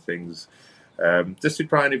different things, just to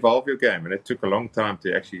try and evolve your game. And it took a long time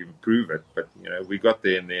to actually improve it, but, we got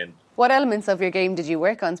there in the end. What elements of your game did you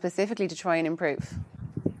work on specifically to try and improve?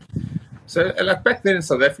 So, like back then in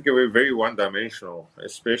South Africa, we were very one-dimensional,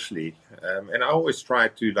 especially. And I always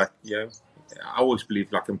tried to, I always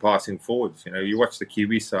believed, in passing forwards. You watch the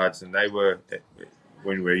Kiwi sides, and they were,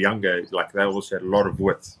 when we were younger, they also had a lot of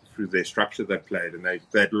width through their structure they played, and they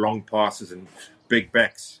had long passes and big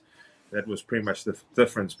backs. That was pretty much the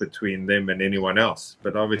difference between them and anyone else.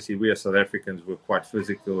 But obviously, we as South Africans were quite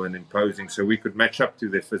physical and imposing, so we could match up to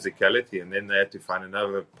their physicality, and then they had to find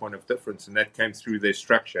another point of difference, and that came through their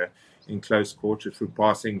structure in close quarters through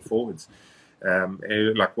passing forwards.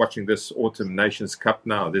 Like watching this autumn Nations Cup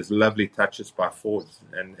now, there's lovely touches by forwards,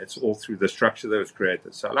 and it's all through the structure that was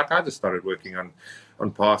created. So I just started working on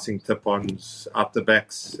passing, tip-ons, out the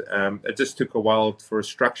backs. It just took a while for a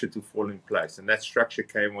structure to fall in place, and that structure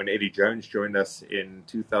came when Eddie Jones joined us in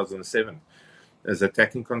 2007 as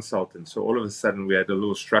attacking consultant. So all of a sudden we had a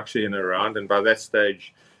little structure in and around, and by that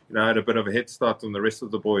stage, I had a bit of a head start on the rest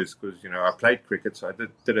of the boys because, I played cricket, so I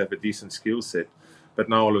did have a decent skill set. But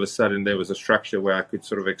now all of a sudden there was a structure where I could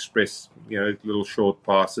sort of express, little short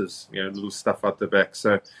passes, little stuff out the back.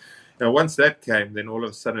 So once that came, then all of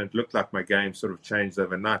a sudden it looked like my game sort of changed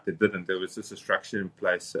overnight. It didn't. There was just a structure in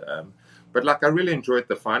place. But I really enjoyed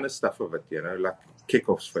the finer stuff of it, like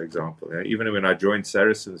kickoffs, for example. Even when I joined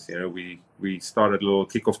Saracens, we started a little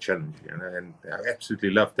kickoff challenge, and I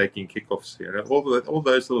absolutely loved taking kickoffs. All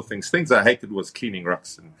those little things I hated was cleaning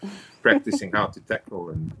rucks and practicing how to tackle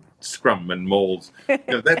and scrum and mauls.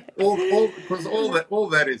 That all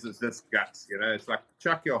that is just guts. It's like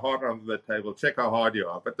chuck your heart on the table, check how hard you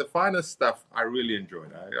are. But the finer stuff I really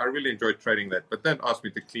enjoyed. I really enjoyed trading that. But don't ask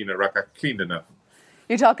me to clean a ruck. I cleaned enough.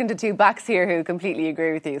 You're talking to two backs here who completely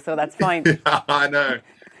agree with you, so that's fine. I know.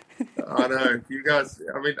 You guys,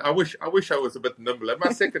 I wish I was a bit nimble. In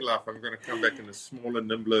my second life, I'm going to come back in a smaller,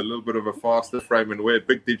 nimbler, a little bit of a faster frame and wear a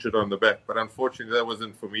big digit on the back. But unfortunately, that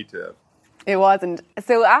wasn't for me to have. It wasn't.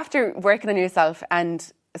 So after working on yourself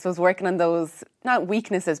and I suppose working on those, not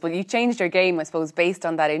weaknesses, but you changed your game, I suppose, based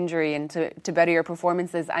on that injury and to better your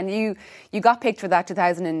performances. And you got picked for that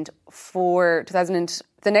 2004,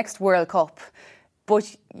 the next World Cup.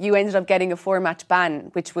 But you ended up getting a 4-match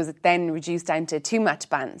ban, which was then reduced down to a 2-match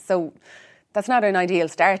ban. So that's not an ideal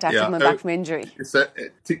start after coming back from injury. So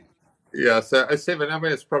 07,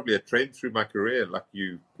 it's probably a trend through my career.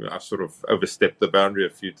 I sort of overstepped the boundary a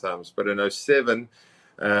few times. But in 07,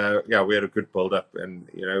 we had a good build-up. And,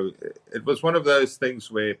 it was one of those things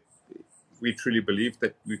where we truly believed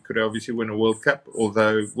that we could obviously win a World Cup,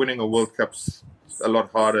 although winning a World Cup's a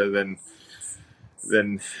lot harder than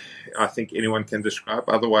I think anyone can describe.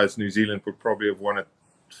 Otherwise, New Zealand would probably have won it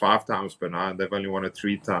 5 times by now, and they've only won it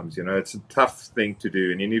 3 times. It's a tough thing to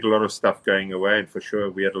do, and you need a lot of stuff going away. And for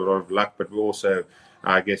sure, we had a lot of luck, but we also,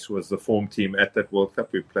 I guess, was the form team at that World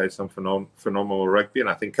Cup. We played some phenomenal rugby, and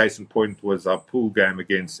I think case in point was our pool game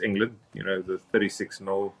against England. The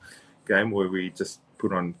 36-0 game where we just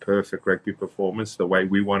put on perfect rugby performance, the way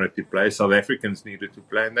we wanted to play. South Africans needed to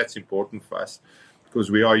play, and that's important for us, because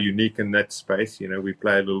we are unique in that space. We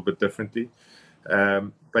play a little bit differently.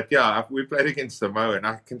 But we played against Samoa, and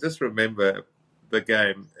I can just remember the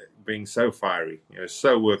game being so fiery,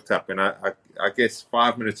 so worked up. And I guess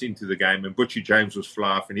 5 minutes into the game, and Butchie James was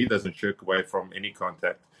fly off, and he doesn't shirk away from any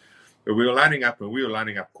contact. But we were lining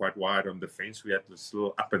up quite wide on defense. We had this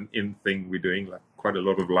little up and in thing we're doing, quite a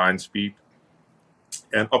lot of line speed.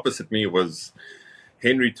 And opposite me was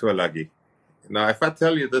Henry Tuolagi. Now, if I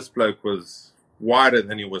tell you this bloke was wider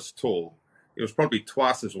than he was tall, he was probably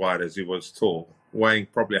twice as wide as he was tall, weighing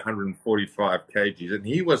probably 145 kgs, and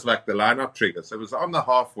he was like the line-up trigger. So it was on the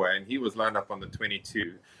halfway, and he was lined up on the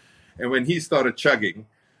 22. And when he started chugging,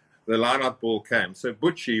 the line-up ball came. So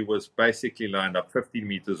Butchie was basically lined up 15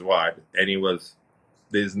 meters wide, and he was,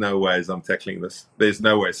 there's no ways I'm tackling this. There's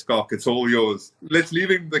no way. Schalk, it's all yours. Let's leave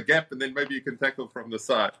him the gap, and then maybe you can tackle from the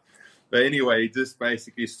side. But anyway, he just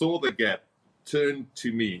basically saw the gap, turned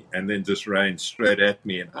to me, and then just ran straight at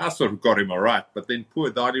me. And I sort of got him all right. But then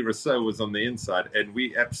poor Dani Rousseau was on the inside, and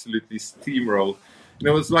we absolutely steamrolled. And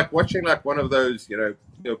it was like watching like one of those,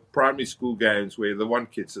 primary school games where the one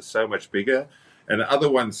kid's is so much bigger, and the other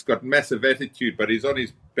one's got massive attitude, but he's on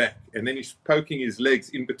his back, and then he's poking his legs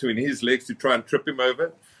in between his legs to try and trip him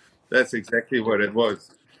over. That's exactly what it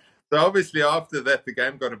was. So obviously after that, the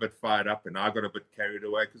game got a bit fired up, and I got a bit carried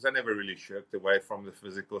away because I never really shirked away from the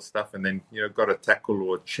physical stuff. And then, got a tackle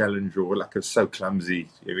or a challenge, or like it's so clumsy.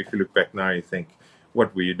 If you look back now, you think,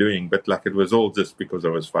 what were you doing? But like it was all just because I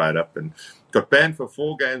was fired up, and got banned for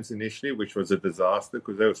 4 games initially, which was a disaster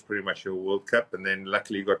because that was pretty much a World Cup. And then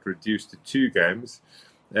luckily got reduced to 2 games,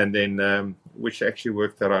 and then which actually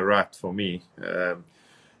worked out all right for me.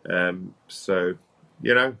 So,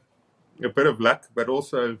 a bit of luck, but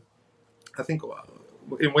also I think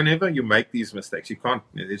whenever you make these mistakes,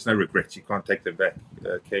 there's no regrets. You can't take them back,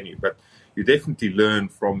 can you? But you definitely learn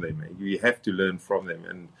from them. You have to learn from them.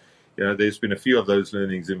 And, there's been a few of those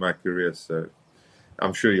learnings in my career. So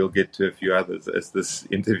I'm sure you'll get to a few others as this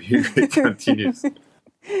interview continues.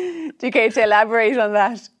 Do you care to elaborate on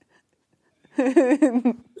that?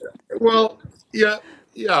 Well, yeah.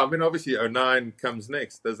 I mean, obviously 09 comes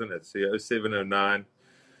next, doesn't it? So 07, 09,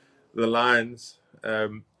 the Lions. I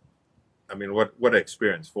mean, what an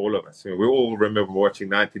experience for all of us. We all remember watching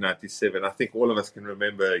 1997. I think all of us can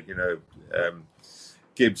remember,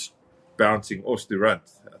 Gibbs bouncing Oost-Durant.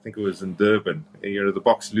 I think it was in Durban. The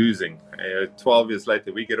Boks losing. 12 years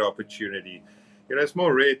later, we get an opportunity. It's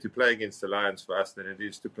more rare to play against the Lions for us than it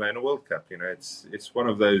is to play in a World Cup. It's one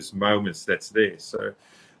of those moments that's there. So,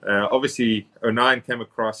 obviously, 09 came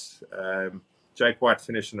across. Jake White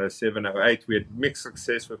finished in 07, 08. We had mixed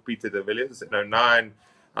success with Peter de Villiers. In 09,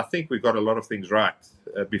 I think we got a lot of things right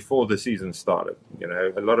before the season started.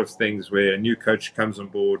 A lot of things where a new coach comes on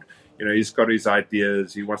board, he's got his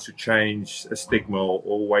ideas, he wants to change a stigma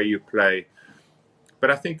or way you play. But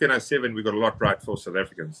I think in 07 we got a lot right for South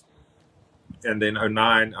Africans. And then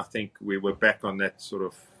 09, I think we were back on that sort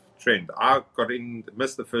of trend. I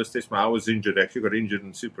missed the first test match. I was injured, actually got injured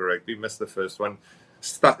in Super Rugby, missed the first one.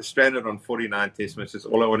 Stranded on 49 test matches.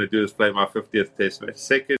 All I want to do is play my 50th test match.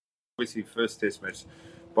 Second, obviously, first test match,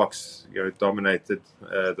 Boks dominated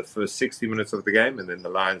the first 60 minutes of the game, and then the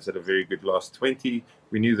Lions had a very good last 20.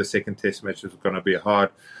 We knew the second test match was going to be hard.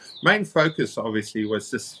 Main focus, obviously, was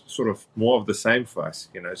just sort of more of the same for us.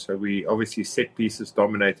 So we obviously set pieces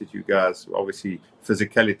dominated you guys. Obviously,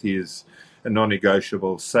 physicality is a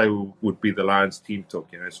non-negotiable. So would be the Lions team talk.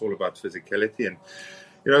 It's all about physicality,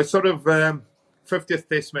 and sort of 50th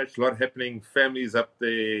test match, a lot happening. Families up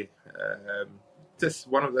there. Just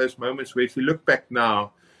one of those moments where if you look back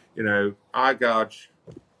now, I gouge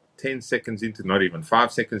 10 seconds into, not even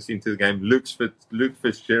 5 seconds into the game. Luke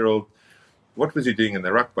Fitzgerald, what was he doing in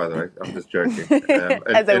the ruck, by the way? I'm just joking.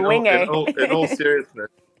 As a winger. In all seriousness,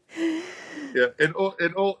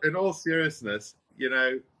 in all seriousness,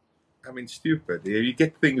 I mean, stupid. You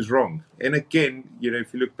get things wrong. And again,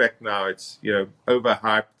 if you look back now, it's,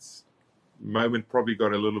 overhyped. Moment probably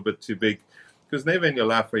got a little bit too big. Because never in your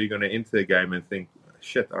life are you going to enter a game and think,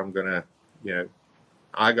 shit, I'm going to,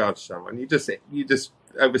 I got someone. You just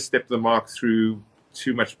overstep the mark through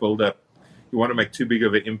too much build-up. You want to make too big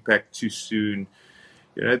of an impact too soon.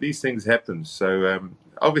 These things happen. So,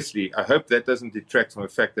 obviously, I hope that doesn't detract from the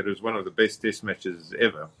fact that it was one of the best test matches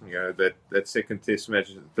ever. That second test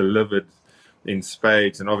match delivered in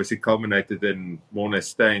spades and obviously culminated in Morné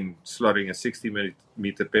Steyn slotting a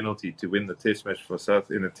 60-meter penalty to win the test match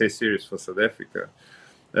in a test series for South Africa.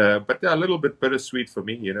 But a little bit bittersweet for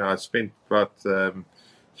me. I spent about the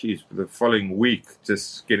following week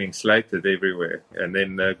just getting slated everywhere, and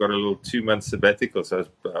then got a little 2-month sabbatical. So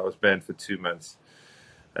I was banned for 2 months.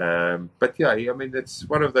 But yeah, I mean, it's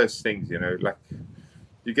one of those things. Like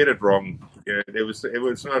you get it wrong. There was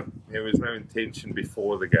no intention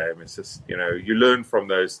before the game. It's just you learn from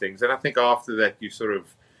those things, and I think after that you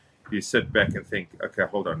sit back and think, okay,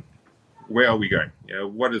 hold on, where are we going?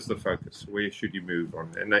 What is the focus? Where should you move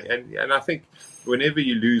on? And I think whenever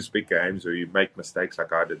you lose big games or you make mistakes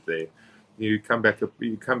like I did there, you come back a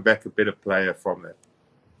better player from that.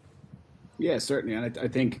 Yeah, certainly, and I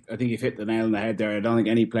think you've hit the nail on the head there. I don't think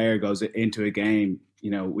any player goes into a game,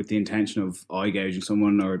 with the intention of eye gouging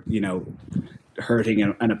someone or hurting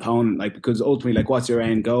an opponent. Because ultimately, what's your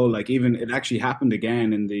end goal? Even it actually happened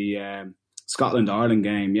again in the Scotland-Ireland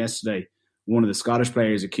game yesterday. One of the Scottish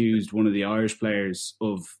players accused one of the Irish players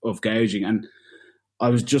of gouging, and I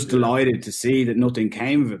was just delighted to see that nothing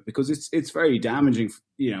came of it, because it's very damaging,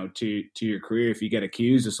 to your career if you get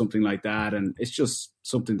accused of something like that, and it's just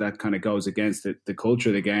something that kind of goes against the culture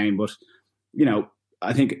of the game. But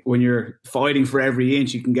I think when you're fighting for every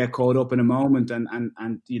inch, you can get caught up in a moment, and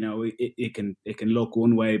it can look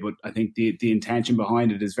one way, but I think the intention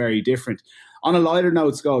behind it is very different. On a lighter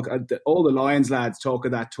note, Schalk, all the Lions lads talk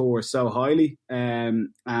of that tour so highly, and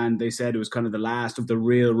they said it was kind of the last of the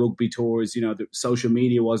real rugby tours. The social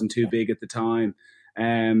media wasn't too big at the time.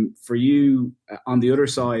 For you, on the other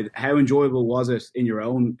side, how enjoyable was it in your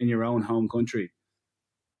own home country?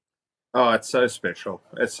 Oh, it's so special.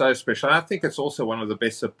 It's so special. I think it's also one of the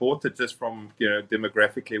best supported, just from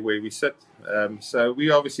demographically where we sit. So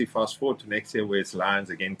we obviously fast forward to next year, where it's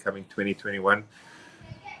Lions again coming 2021.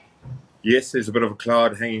 Yes, there's a bit of a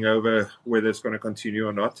cloud hanging over whether it's going to continue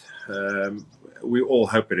or not. We all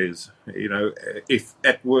hope it is. If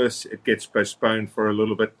at worst it gets postponed for a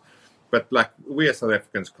little bit, but like, we as South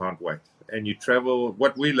Africans can't wait. And you travel.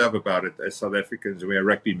 What we love about it as South Africans, we're a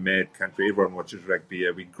rugby mad country. Everyone watches rugby.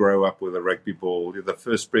 We grow up with a rugby ball. The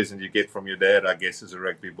first present you get from your dad, I guess, is a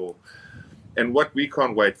rugby ball. And what we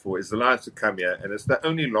can't wait for is the Lions to come here, and it's the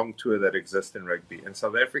only long tour that exists in rugby. And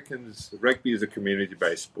South Africans, rugby is a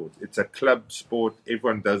community-based sport. It's a club sport.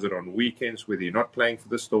 Everyone does it on weekends, whether you're not playing for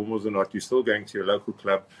the Stormers or not. You're still going to your local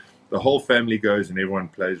club. The whole family goes and everyone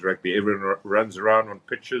plays rugby. Everyone runs around on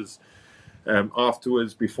pitches.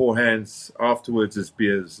 Afterwards, beforehands, afterwards is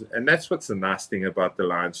beers. And that's what's the nice thing about the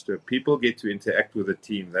Lions tour. People get to interact with the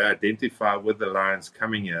team. They identify with the Lions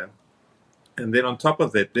coming here. And then on top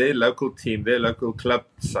of that, their local team, their local club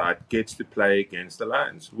side gets to play against the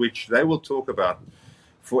Lions, which they will talk about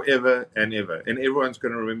forever and ever. And everyone's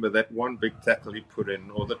going to remember that one big tackle he put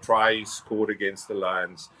in, or the try he scored against the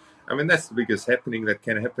Lions. I mean, that's the biggest happening that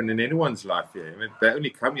can happen in anyone's life here. I mean, they only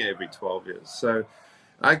come here every 12 years. So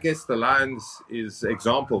I guess the Lions is an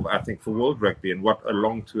example, I think, for world rugby and what a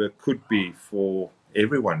long tour could be for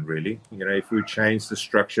everyone, really. If we change the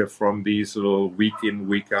structure from these little week in,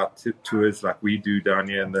 week out tours like we do down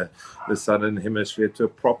here in the Southern Hemisphere to a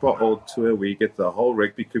proper old tour where you get the whole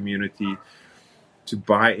rugby community to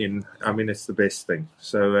buy in, I mean, it's the best thing.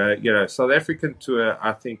 So, South African tour,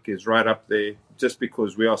 I think, is right up there just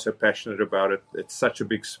because we are so passionate about it. It's such a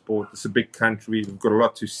big sport. It's a big country. We've got a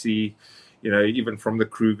lot to see. Even from the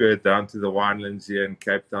Kruger down to the winelands here in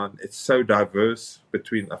Cape Town, it's so diverse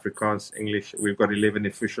between Afrikaans, English. We've got 11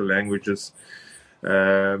 official languages.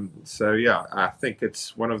 I think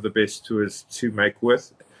it's one of the best tours to make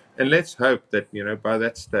with. And let's hope that, by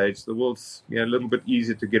that stage, the world's a little bit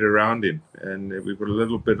easier to get around in. And we've got a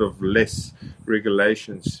little bit of less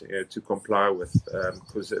regulations to comply with.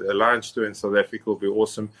 Because the Lions tour in South Africa will be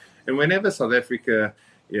awesome. And whenever South Africa,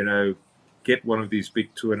 get one of these big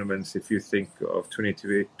tournaments, if you think of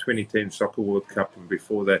 2010 Soccer World Cup, and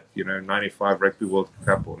before that, 95 Rugby World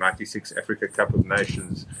Cup or 96 Africa Cup of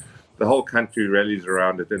Nations, the whole country rallies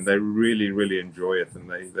around it and they really, really enjoy it. And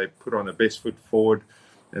they put on the best foot forward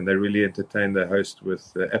and they really entertain their host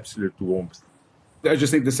with absolute warmth. I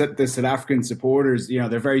just think the South African supporters,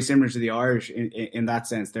 they're very similar to the Irish in that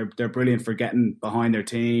sense. They're brilliant for getting behind their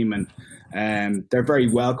team, and they're very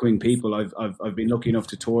welcoming people. I've been lucky enough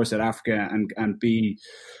to tour South Africa and be.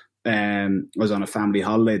 I was on a family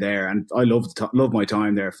holiday there, and I loved my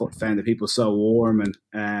time there. Found the people so warm, and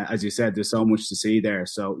as you said, there's so much to see there.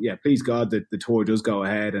 So yeah, please God that the tour does go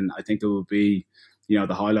ahead, and I think it will be, the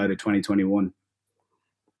highlight of 2021.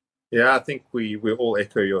 Yeah, I think we all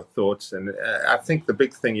echo your thoughts. And I think the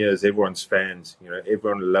big thing here is everyone's fans.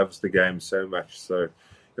 Everyone loves the game so much. So,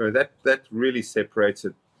 that really separates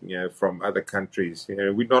it, from other countries.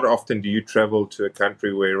 We not often do you travel to a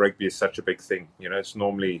country where rugby is such a big thing. It's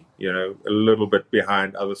normally, a little bit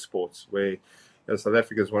behind other sports where South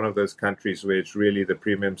Africa is one of those countries where it's really the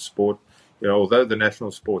premium sport. Although the national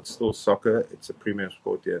sport's still soccer, it's a premium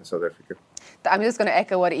sport here in South Africa. I'm just going to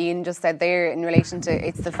echo what Ian just said there in relation to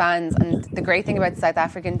it's the fans. And the great thing about the South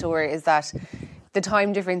African tour is that the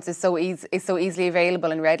time difference is so easily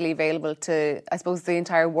available and readily available to, I suppose, the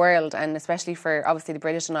entire world, and especially for obviously the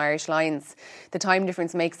British and Irish Lions. The time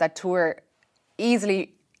difference makes that tour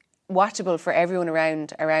easily watchable for everyone around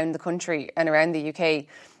the country and around the UK.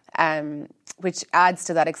 Which adds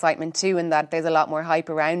to that excitement too, and that there's a lot more hype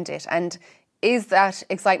around it. And is that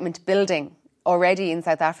excitement building already in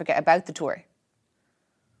South Africa about the tour?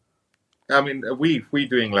 I mean, we're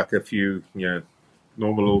doing like a few,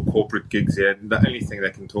 normal corporate gigs here. And the only thing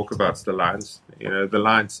they can talk about is the Lions. The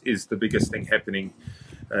Lions is the biggest thing happening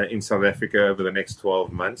in South Africa over the next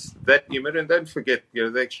 12 months. That, and don't forget,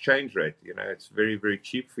 the exchange rate. It's very, very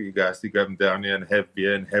cheap for you guys to go down here and have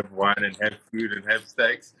beer and have wine and have food and have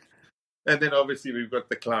steaks. And then obviously we've got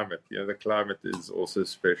the climate. The climate is also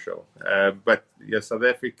special. But South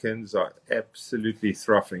Africans are absolutely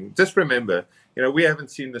thriving. Just remember, we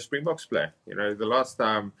haven't seen the Springboks play. The last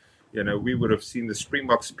time, we would have seen the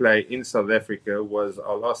Springboks play in South Africa was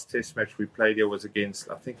our last test match we played here was against,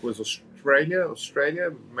 I think it was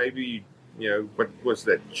Australia, maybe, what was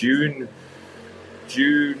that, June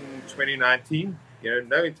 2019.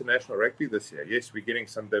 No international rugby this year. Yes, we're getting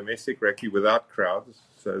some domestic rugby without crowds.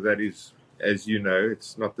 So that is, as you know,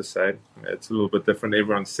 it's not the same. It's a little bit different.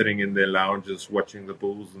 Everyone's sitting in their lounges watching the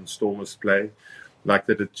Bulls and Stormers play like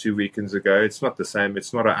they did 2 weekends ago. It's not the same.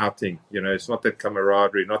 It's not an outing. It's not that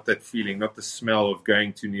camaraderie, not that feeling, not the smell of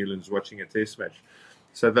going to Newlands watching a test match.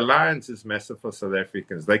 So the Lions is massive for South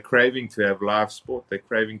Africans. They're craving to have live sport. They're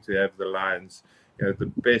craving to have the Lions,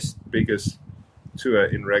 the best, biggest tour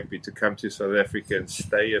in rugby, to come to South Africa and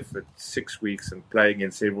stay here for 6 weeks and play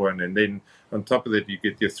against everyone, and then on top of that you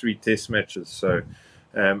get your 3 test matches. So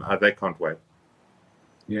they can't wait.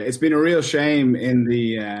 Yeah, it's been a real shame in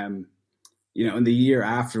the in the year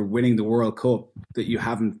after winning the World Cup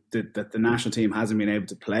that the national team hasn't been able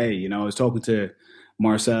to play. I was talking to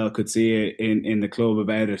Marcel Coetzee in the club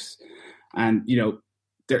about it, and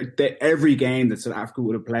every game that South Africa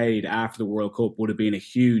would have played after the World Cup would have been a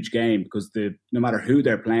huge game, because no matter who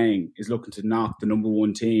they're playing is looking to knock the number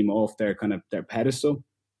one team off their pedestal.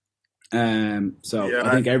 I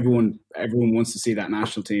think everyone wants to see that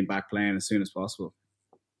national team back playing as soon as possible.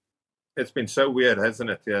 It's been so weird, hasn't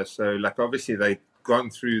it? Yeah. So obviously they've gone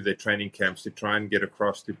through their training camps to try and get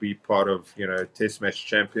across to be part of Test Match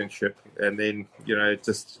Championship, and then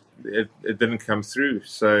it didn't come through.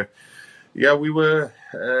 So. Yeah, we were,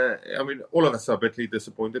 all of us are bitterly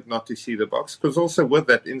disappointed not to see the Boks, because also with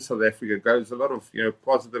that in South Africa goes a lot of,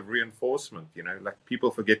 positive reinforcement, people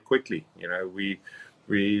forget quickly.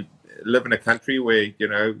 We live in a country where,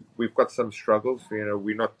 we've got some struggles,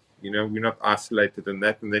 we're not isolated in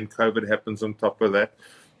that. And then COVID happens on top of that,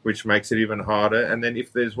 which makes it even harder. And then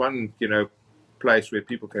if there's one, place where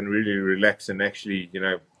people can really relax and actually,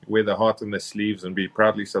 wear the heart on their sleeves and be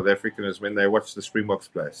proudly South African, is when they watch the Springboks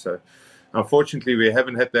play. So, unfortunately, we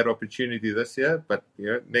haven't had that opportunity this year, but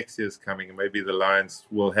next year's coming, and maybe the Lions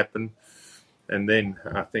will happen, and then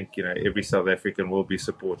I think every South African will be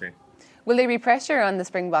supporting. Will there be pressure on the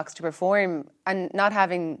Springboks to perform, and not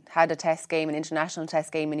having had an international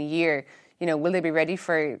test game in a year? Will they be ready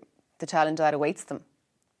for the challenge that awaits them?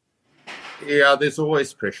 Yeah, there's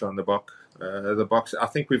always pressure on the Boks. I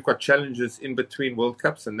think we've got challenges in between World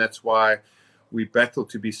Cups, and that's why we battle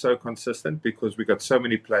to be so consistent, because we've got so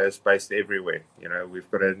many players based everywhere. We've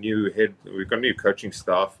got a new head, we've got a new coaching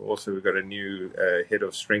staff. Also, we've got a new head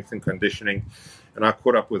of strength and conditioning. And I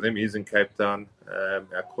caught up with him. He's in Cape Town.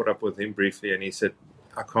 I caught up with him briefly, and he said,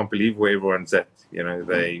 I can't believe where everyone's at.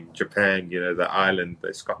 They Japan, the Ireland,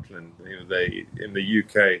 they Scotland, they in the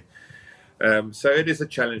UK. So it is a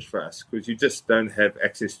challenge for us, because you just don't have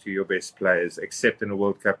access to your best players except in a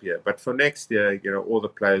World Cup year. But for next year, all the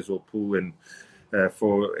players will pull in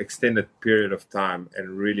for extended period of time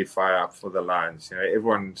and really fire up for the Lions.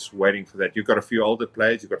 Everyone's waiting for that. You've got a few older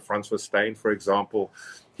players. You've got Francois Steyn, for example.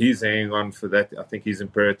 He's hanging on for that. I think he's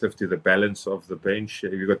imperative to the balance of the bench.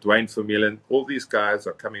 You've got Dwayne Vermeulen. All these guys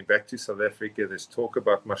are coming back to South Africa. There's talk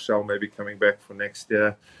about Marcel maybe coming back for next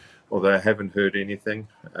year, although I haven't heard anything.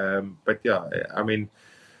 But yeah,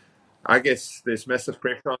 I guess there's massive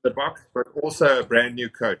pressure on the Boks, but also a brand new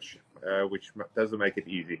coach, which doesn't make it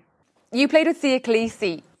easy. You played with Sia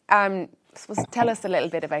Khaleesi. Tell us a little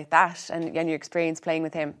bit about that and your experience playing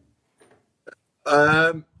with him.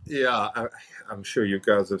 Yeah, I'm sure you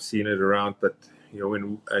guys have seen it around, but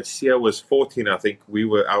when Sia was 14, I think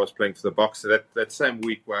I was playing for the Boks. So that same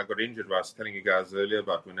week where I got injured, where I was telling you guys earlier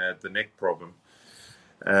about when I had the neck problem.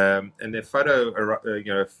 And the photo,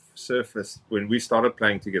 surfaced when we started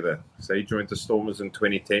playing together. So he joined the Stormers in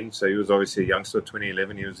 2010. So he was obviously a youngster.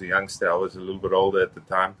 2011, he was a youngster. I was a little bit older at the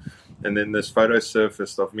time. And then this photo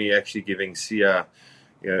surfaced of me actually giving Sia,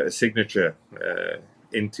 a signature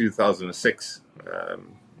in 2006.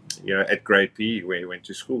 At grade PE where he went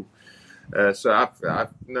to school. So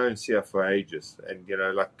I've known Sia for ages, and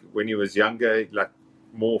when he was younger,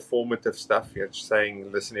 more formative stuff. Just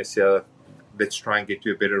saying, listen, Sia, let's try and get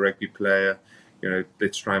you a better rugby player.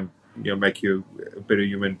 Let's try and make you a better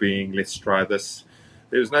human being. Let's try this.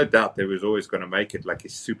 There was no doubt that he was always going to make it.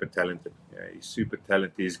 He's super talented. He's super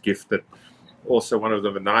talented. He's gifted. Also, one of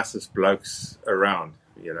the nicest blokes around.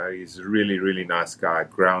 He's a really, really nice guy,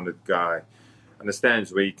 grounded guy.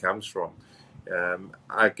 understands where he comes from.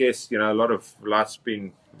 I guess, a lot of light's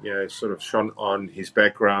been, sort of shone on his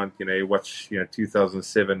background. You watch,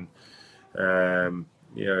 2007,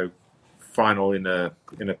 final in a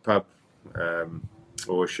pub,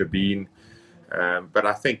 or Shabeen. But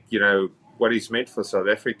I think, what he's meant for South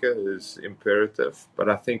Africa is imperative. But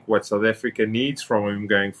I think what South Africa needs from him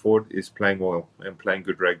going forward is playing well and playing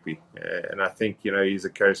good rugby. And I think, he's a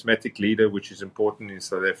charismatic leader, which is important in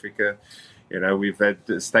South Africa. We've had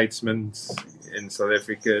statesmen in South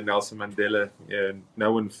Africa, Nelson Mandela.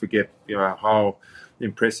 No one forget, how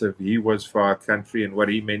impressive he was for our country and what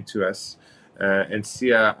he meant to us. And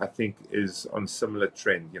Sia, I think, is on similar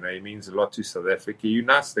trend. He means a lot to South Africa. He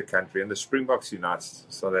unites the country, and the Springboks unites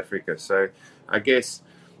South Africa. So I guess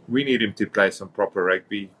we need him to play some proper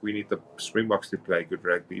rugby. We need the Springboks to play good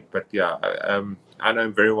rugby. But yeah, I know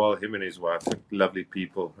him very well, him and his wife, lovely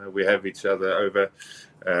people. We have each other over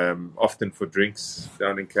often for drinks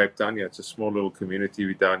down in Cape Town. It's a small little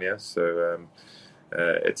community down here. So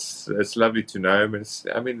it's lovely to know him. It's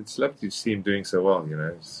lovely to see him doing so well.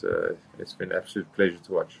 It's been an absolute pleasure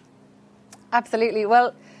to watch. Absolutely.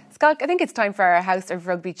 Well, Schalk, I think it's time for our House of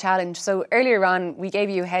Rugby challenge. So earlier on, we gave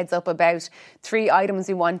you a heads up about 3 items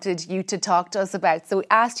we wanted you to talk to us about. So we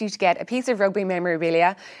asked you to get a piece of rugby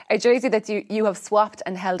memorabilia, a jersey that you have swapped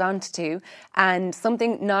and held on to, and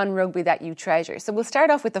something non-rugby that you treasure. So we'll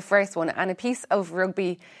start off with the first one, and a piece of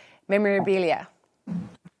rugby memorabilia.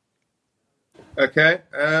 Okay.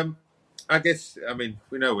 I guess,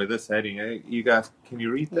 we know where this is heading. You guys, can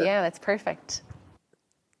you read that? Yeah, that's perfect.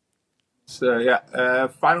 So, yeah,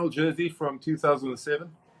 final jersey from 2007.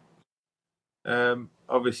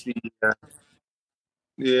 Obviously,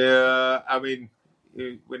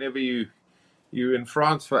 whenever you're in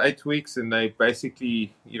France for 8 weeks and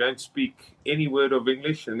you don't speak any word of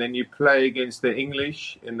English, and then you play against the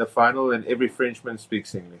English in the final, and every Frenchman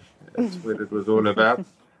speaks English. That's what it was all about.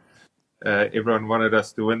 Everyone wanted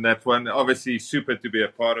us to win that one. Obviously, super to be a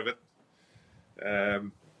part of it.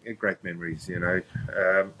 Great memories,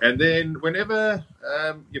 And then whenever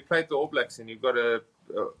you played the All Blacks and you got a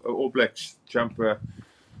All Blacks jumper,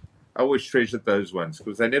 I always treasured those ones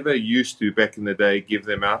because they never used to, back in the day, give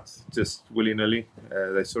them out just willy-nilly.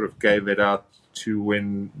 They sort of gave it out to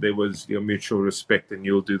when there was your mutual respect, and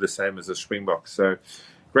you'll do the same as a Springbok. So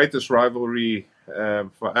greatest rivalry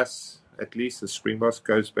for us, at least, the Springboks,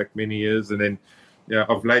 goes back many years. And then,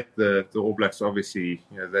 of late, the All Blacks, obviously,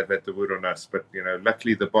 they've had the wood on us. But,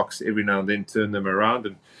 luckily the Boks every now and then turn them around.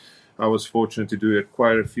 And I was fortunate to do it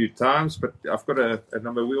quite a few times. But I've got a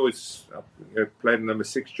number. We always played a number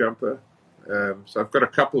 6 jumper. So I've got a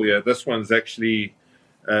couple here. This one's actually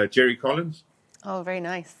Jerry Collins. Oh, very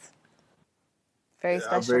nice. Very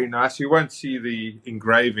special. Very nice. You won't see the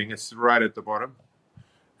engraving. It's right at the bottom.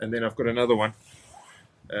 And then I've got another one.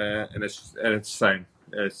 And it's the same.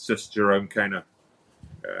 It's just Jerome Kaino.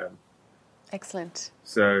 Excellent.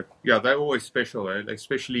 So, yeah, they're always special,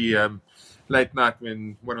 especially late night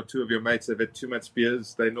when one or two of your mates have had too much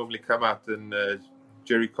beers. They normally come out in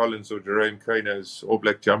Jerry Collins or Jerome Kaino's All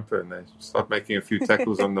Black jumper, and they start making a few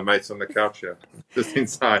tackles on the mates on the couch here, just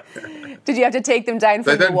inside. Did you have to take them down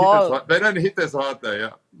from the wall? They don't hit as hard,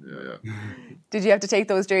 though, yeah. Did you have to take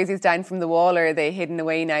those jerseys down from the wall, or are they hidden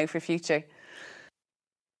away now for future?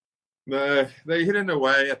 No, they're hidden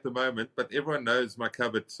away at the moment, but everyone knows my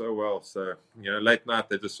cupboard so well. So, late night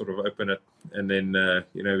they just sort of open it, and then,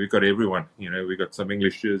 we've got everyone. We've got some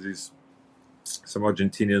English jerseys, some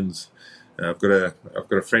Argentinians. I've got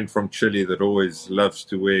a friend from Chile that always loves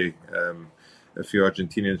to wear a few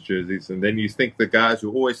Argentinians jerseys. And then you think the guys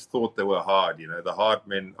who always thought they were hard, the hard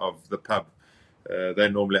men of the pub, they're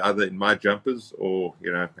normally either in my jumpers or,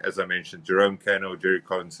 as I mentioned, Jerome Kaino or Jerry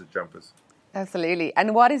Collins' jumpers. Absolutely.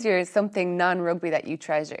 And what is your something non-rugby that you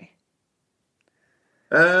treasure?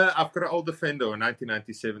 I've got an old Defender, a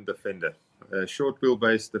 1997 Defender, a short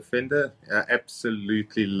wheelbase Defender. I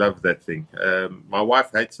absolutely love that thing. My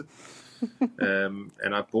wife hates it,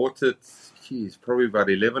 and I bought it, probably about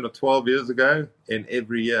 11 or 12 years ago. And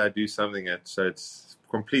every year I do something so it's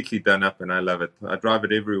completely done up, and I love it. I drive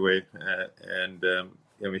it everywhere, and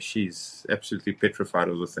she's absolutely petrified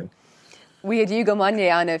of the thing. We had Hugo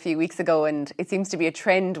Monye on a few weeks ago, and it seems to be a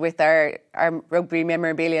trend with our rugby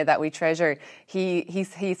memorabilia that we treasure. He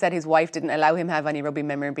said his wife didn't allow him have any rugby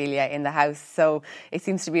memorabilia in the house, so it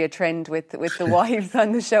seems to be a trend with the wives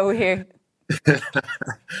on the show here.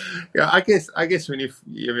 Yeah, I guess when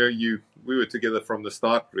we were together from the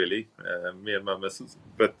start, really, me and my missus.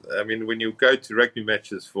 But when you go to rugby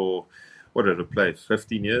matches for what did it play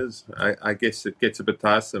 15 years, I guess it gets a bit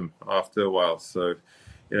tiresome after a while. So.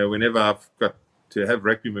 Whenever I've got to have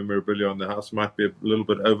rugby memorabilia on the house might be a little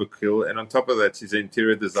bit overkill. And on top of that, she's an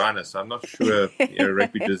interior designer, so I'm not sure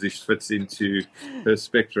rugby jersey fits into her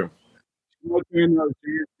spectrum. You might turn those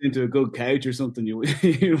chairs into a good couch or something. You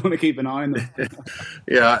want to keep an eye on them.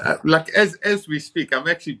 Yeah, like as we speak, I'm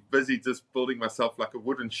actually busy just building myself like a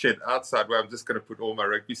wooden shed outside where I'm just going to put all my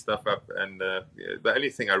rugby stuff up. And the only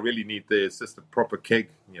thing I really need there is just a proper keg,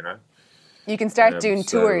 You can start doing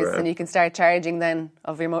tours and you can start charging then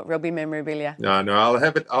of your rugby memorabilia. No, I'll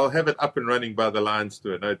have it up and running by the Lions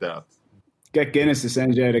tour, no doubt. Get Guinness to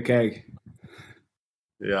send you out a keg.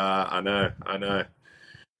 Yeah, I know.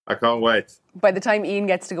 I can't wait. By the time Ian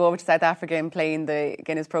gets to go over to South Africa and play in the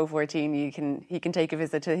Guinness Pro 14, he can take a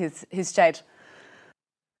visit to his shed.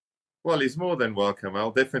 Well, he's more than welcome.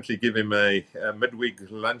 I'll definitely give him a midweek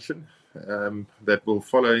luncheon that will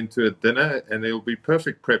follow into a dinner, and it'll be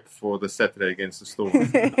perfect prep for the Saturday against the Storm.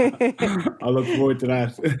 I look forward to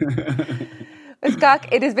that.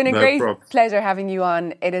 Schalk, it has been a great pleasure having you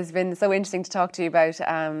on. It has been so interesting to talk to you about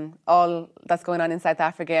all that's going on in South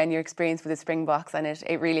Africa and your experience with the Springboks, and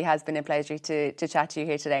it really has been a pleasure to chat to you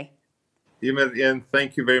here today. Ian,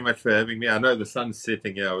 thank you very much for having me. I know the sun's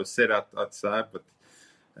setting here. I was set outside, but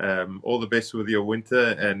all the best with your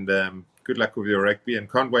winter, and good luck with your rugby,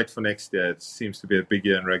 and can't wait for next year. It seems to be a big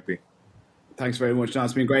year in rugby. Thanks very much, John.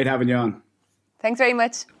 It's been great having you on. Thanks very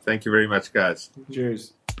much. Thank you very much, guys.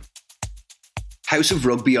 Cheers. House of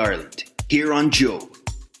Rugby Ireland, here on Joe,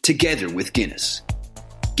 together with Guinness.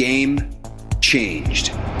 Game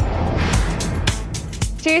changed.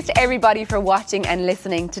 Cheers to everybody for watching and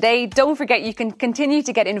listening today. Don't forget you can continue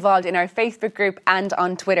to get involved in our Facebook group and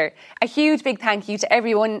on Twitter. A huge big thank you to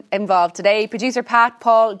everyone involved today. Producer Pat,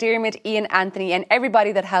 Paul, Dermot, Ian, Anthony and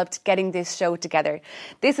everybody that helped getting this show together.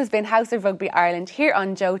 This has been House of Rugby Ireland here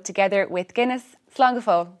on Joe together with Guinness. Slán go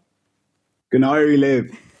fóill. Good night,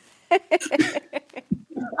 live.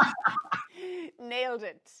 Nailed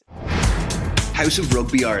it. House of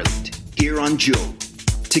Rugby Ireland, here on Joe,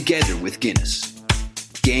 together with Guinness.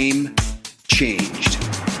 Game changed.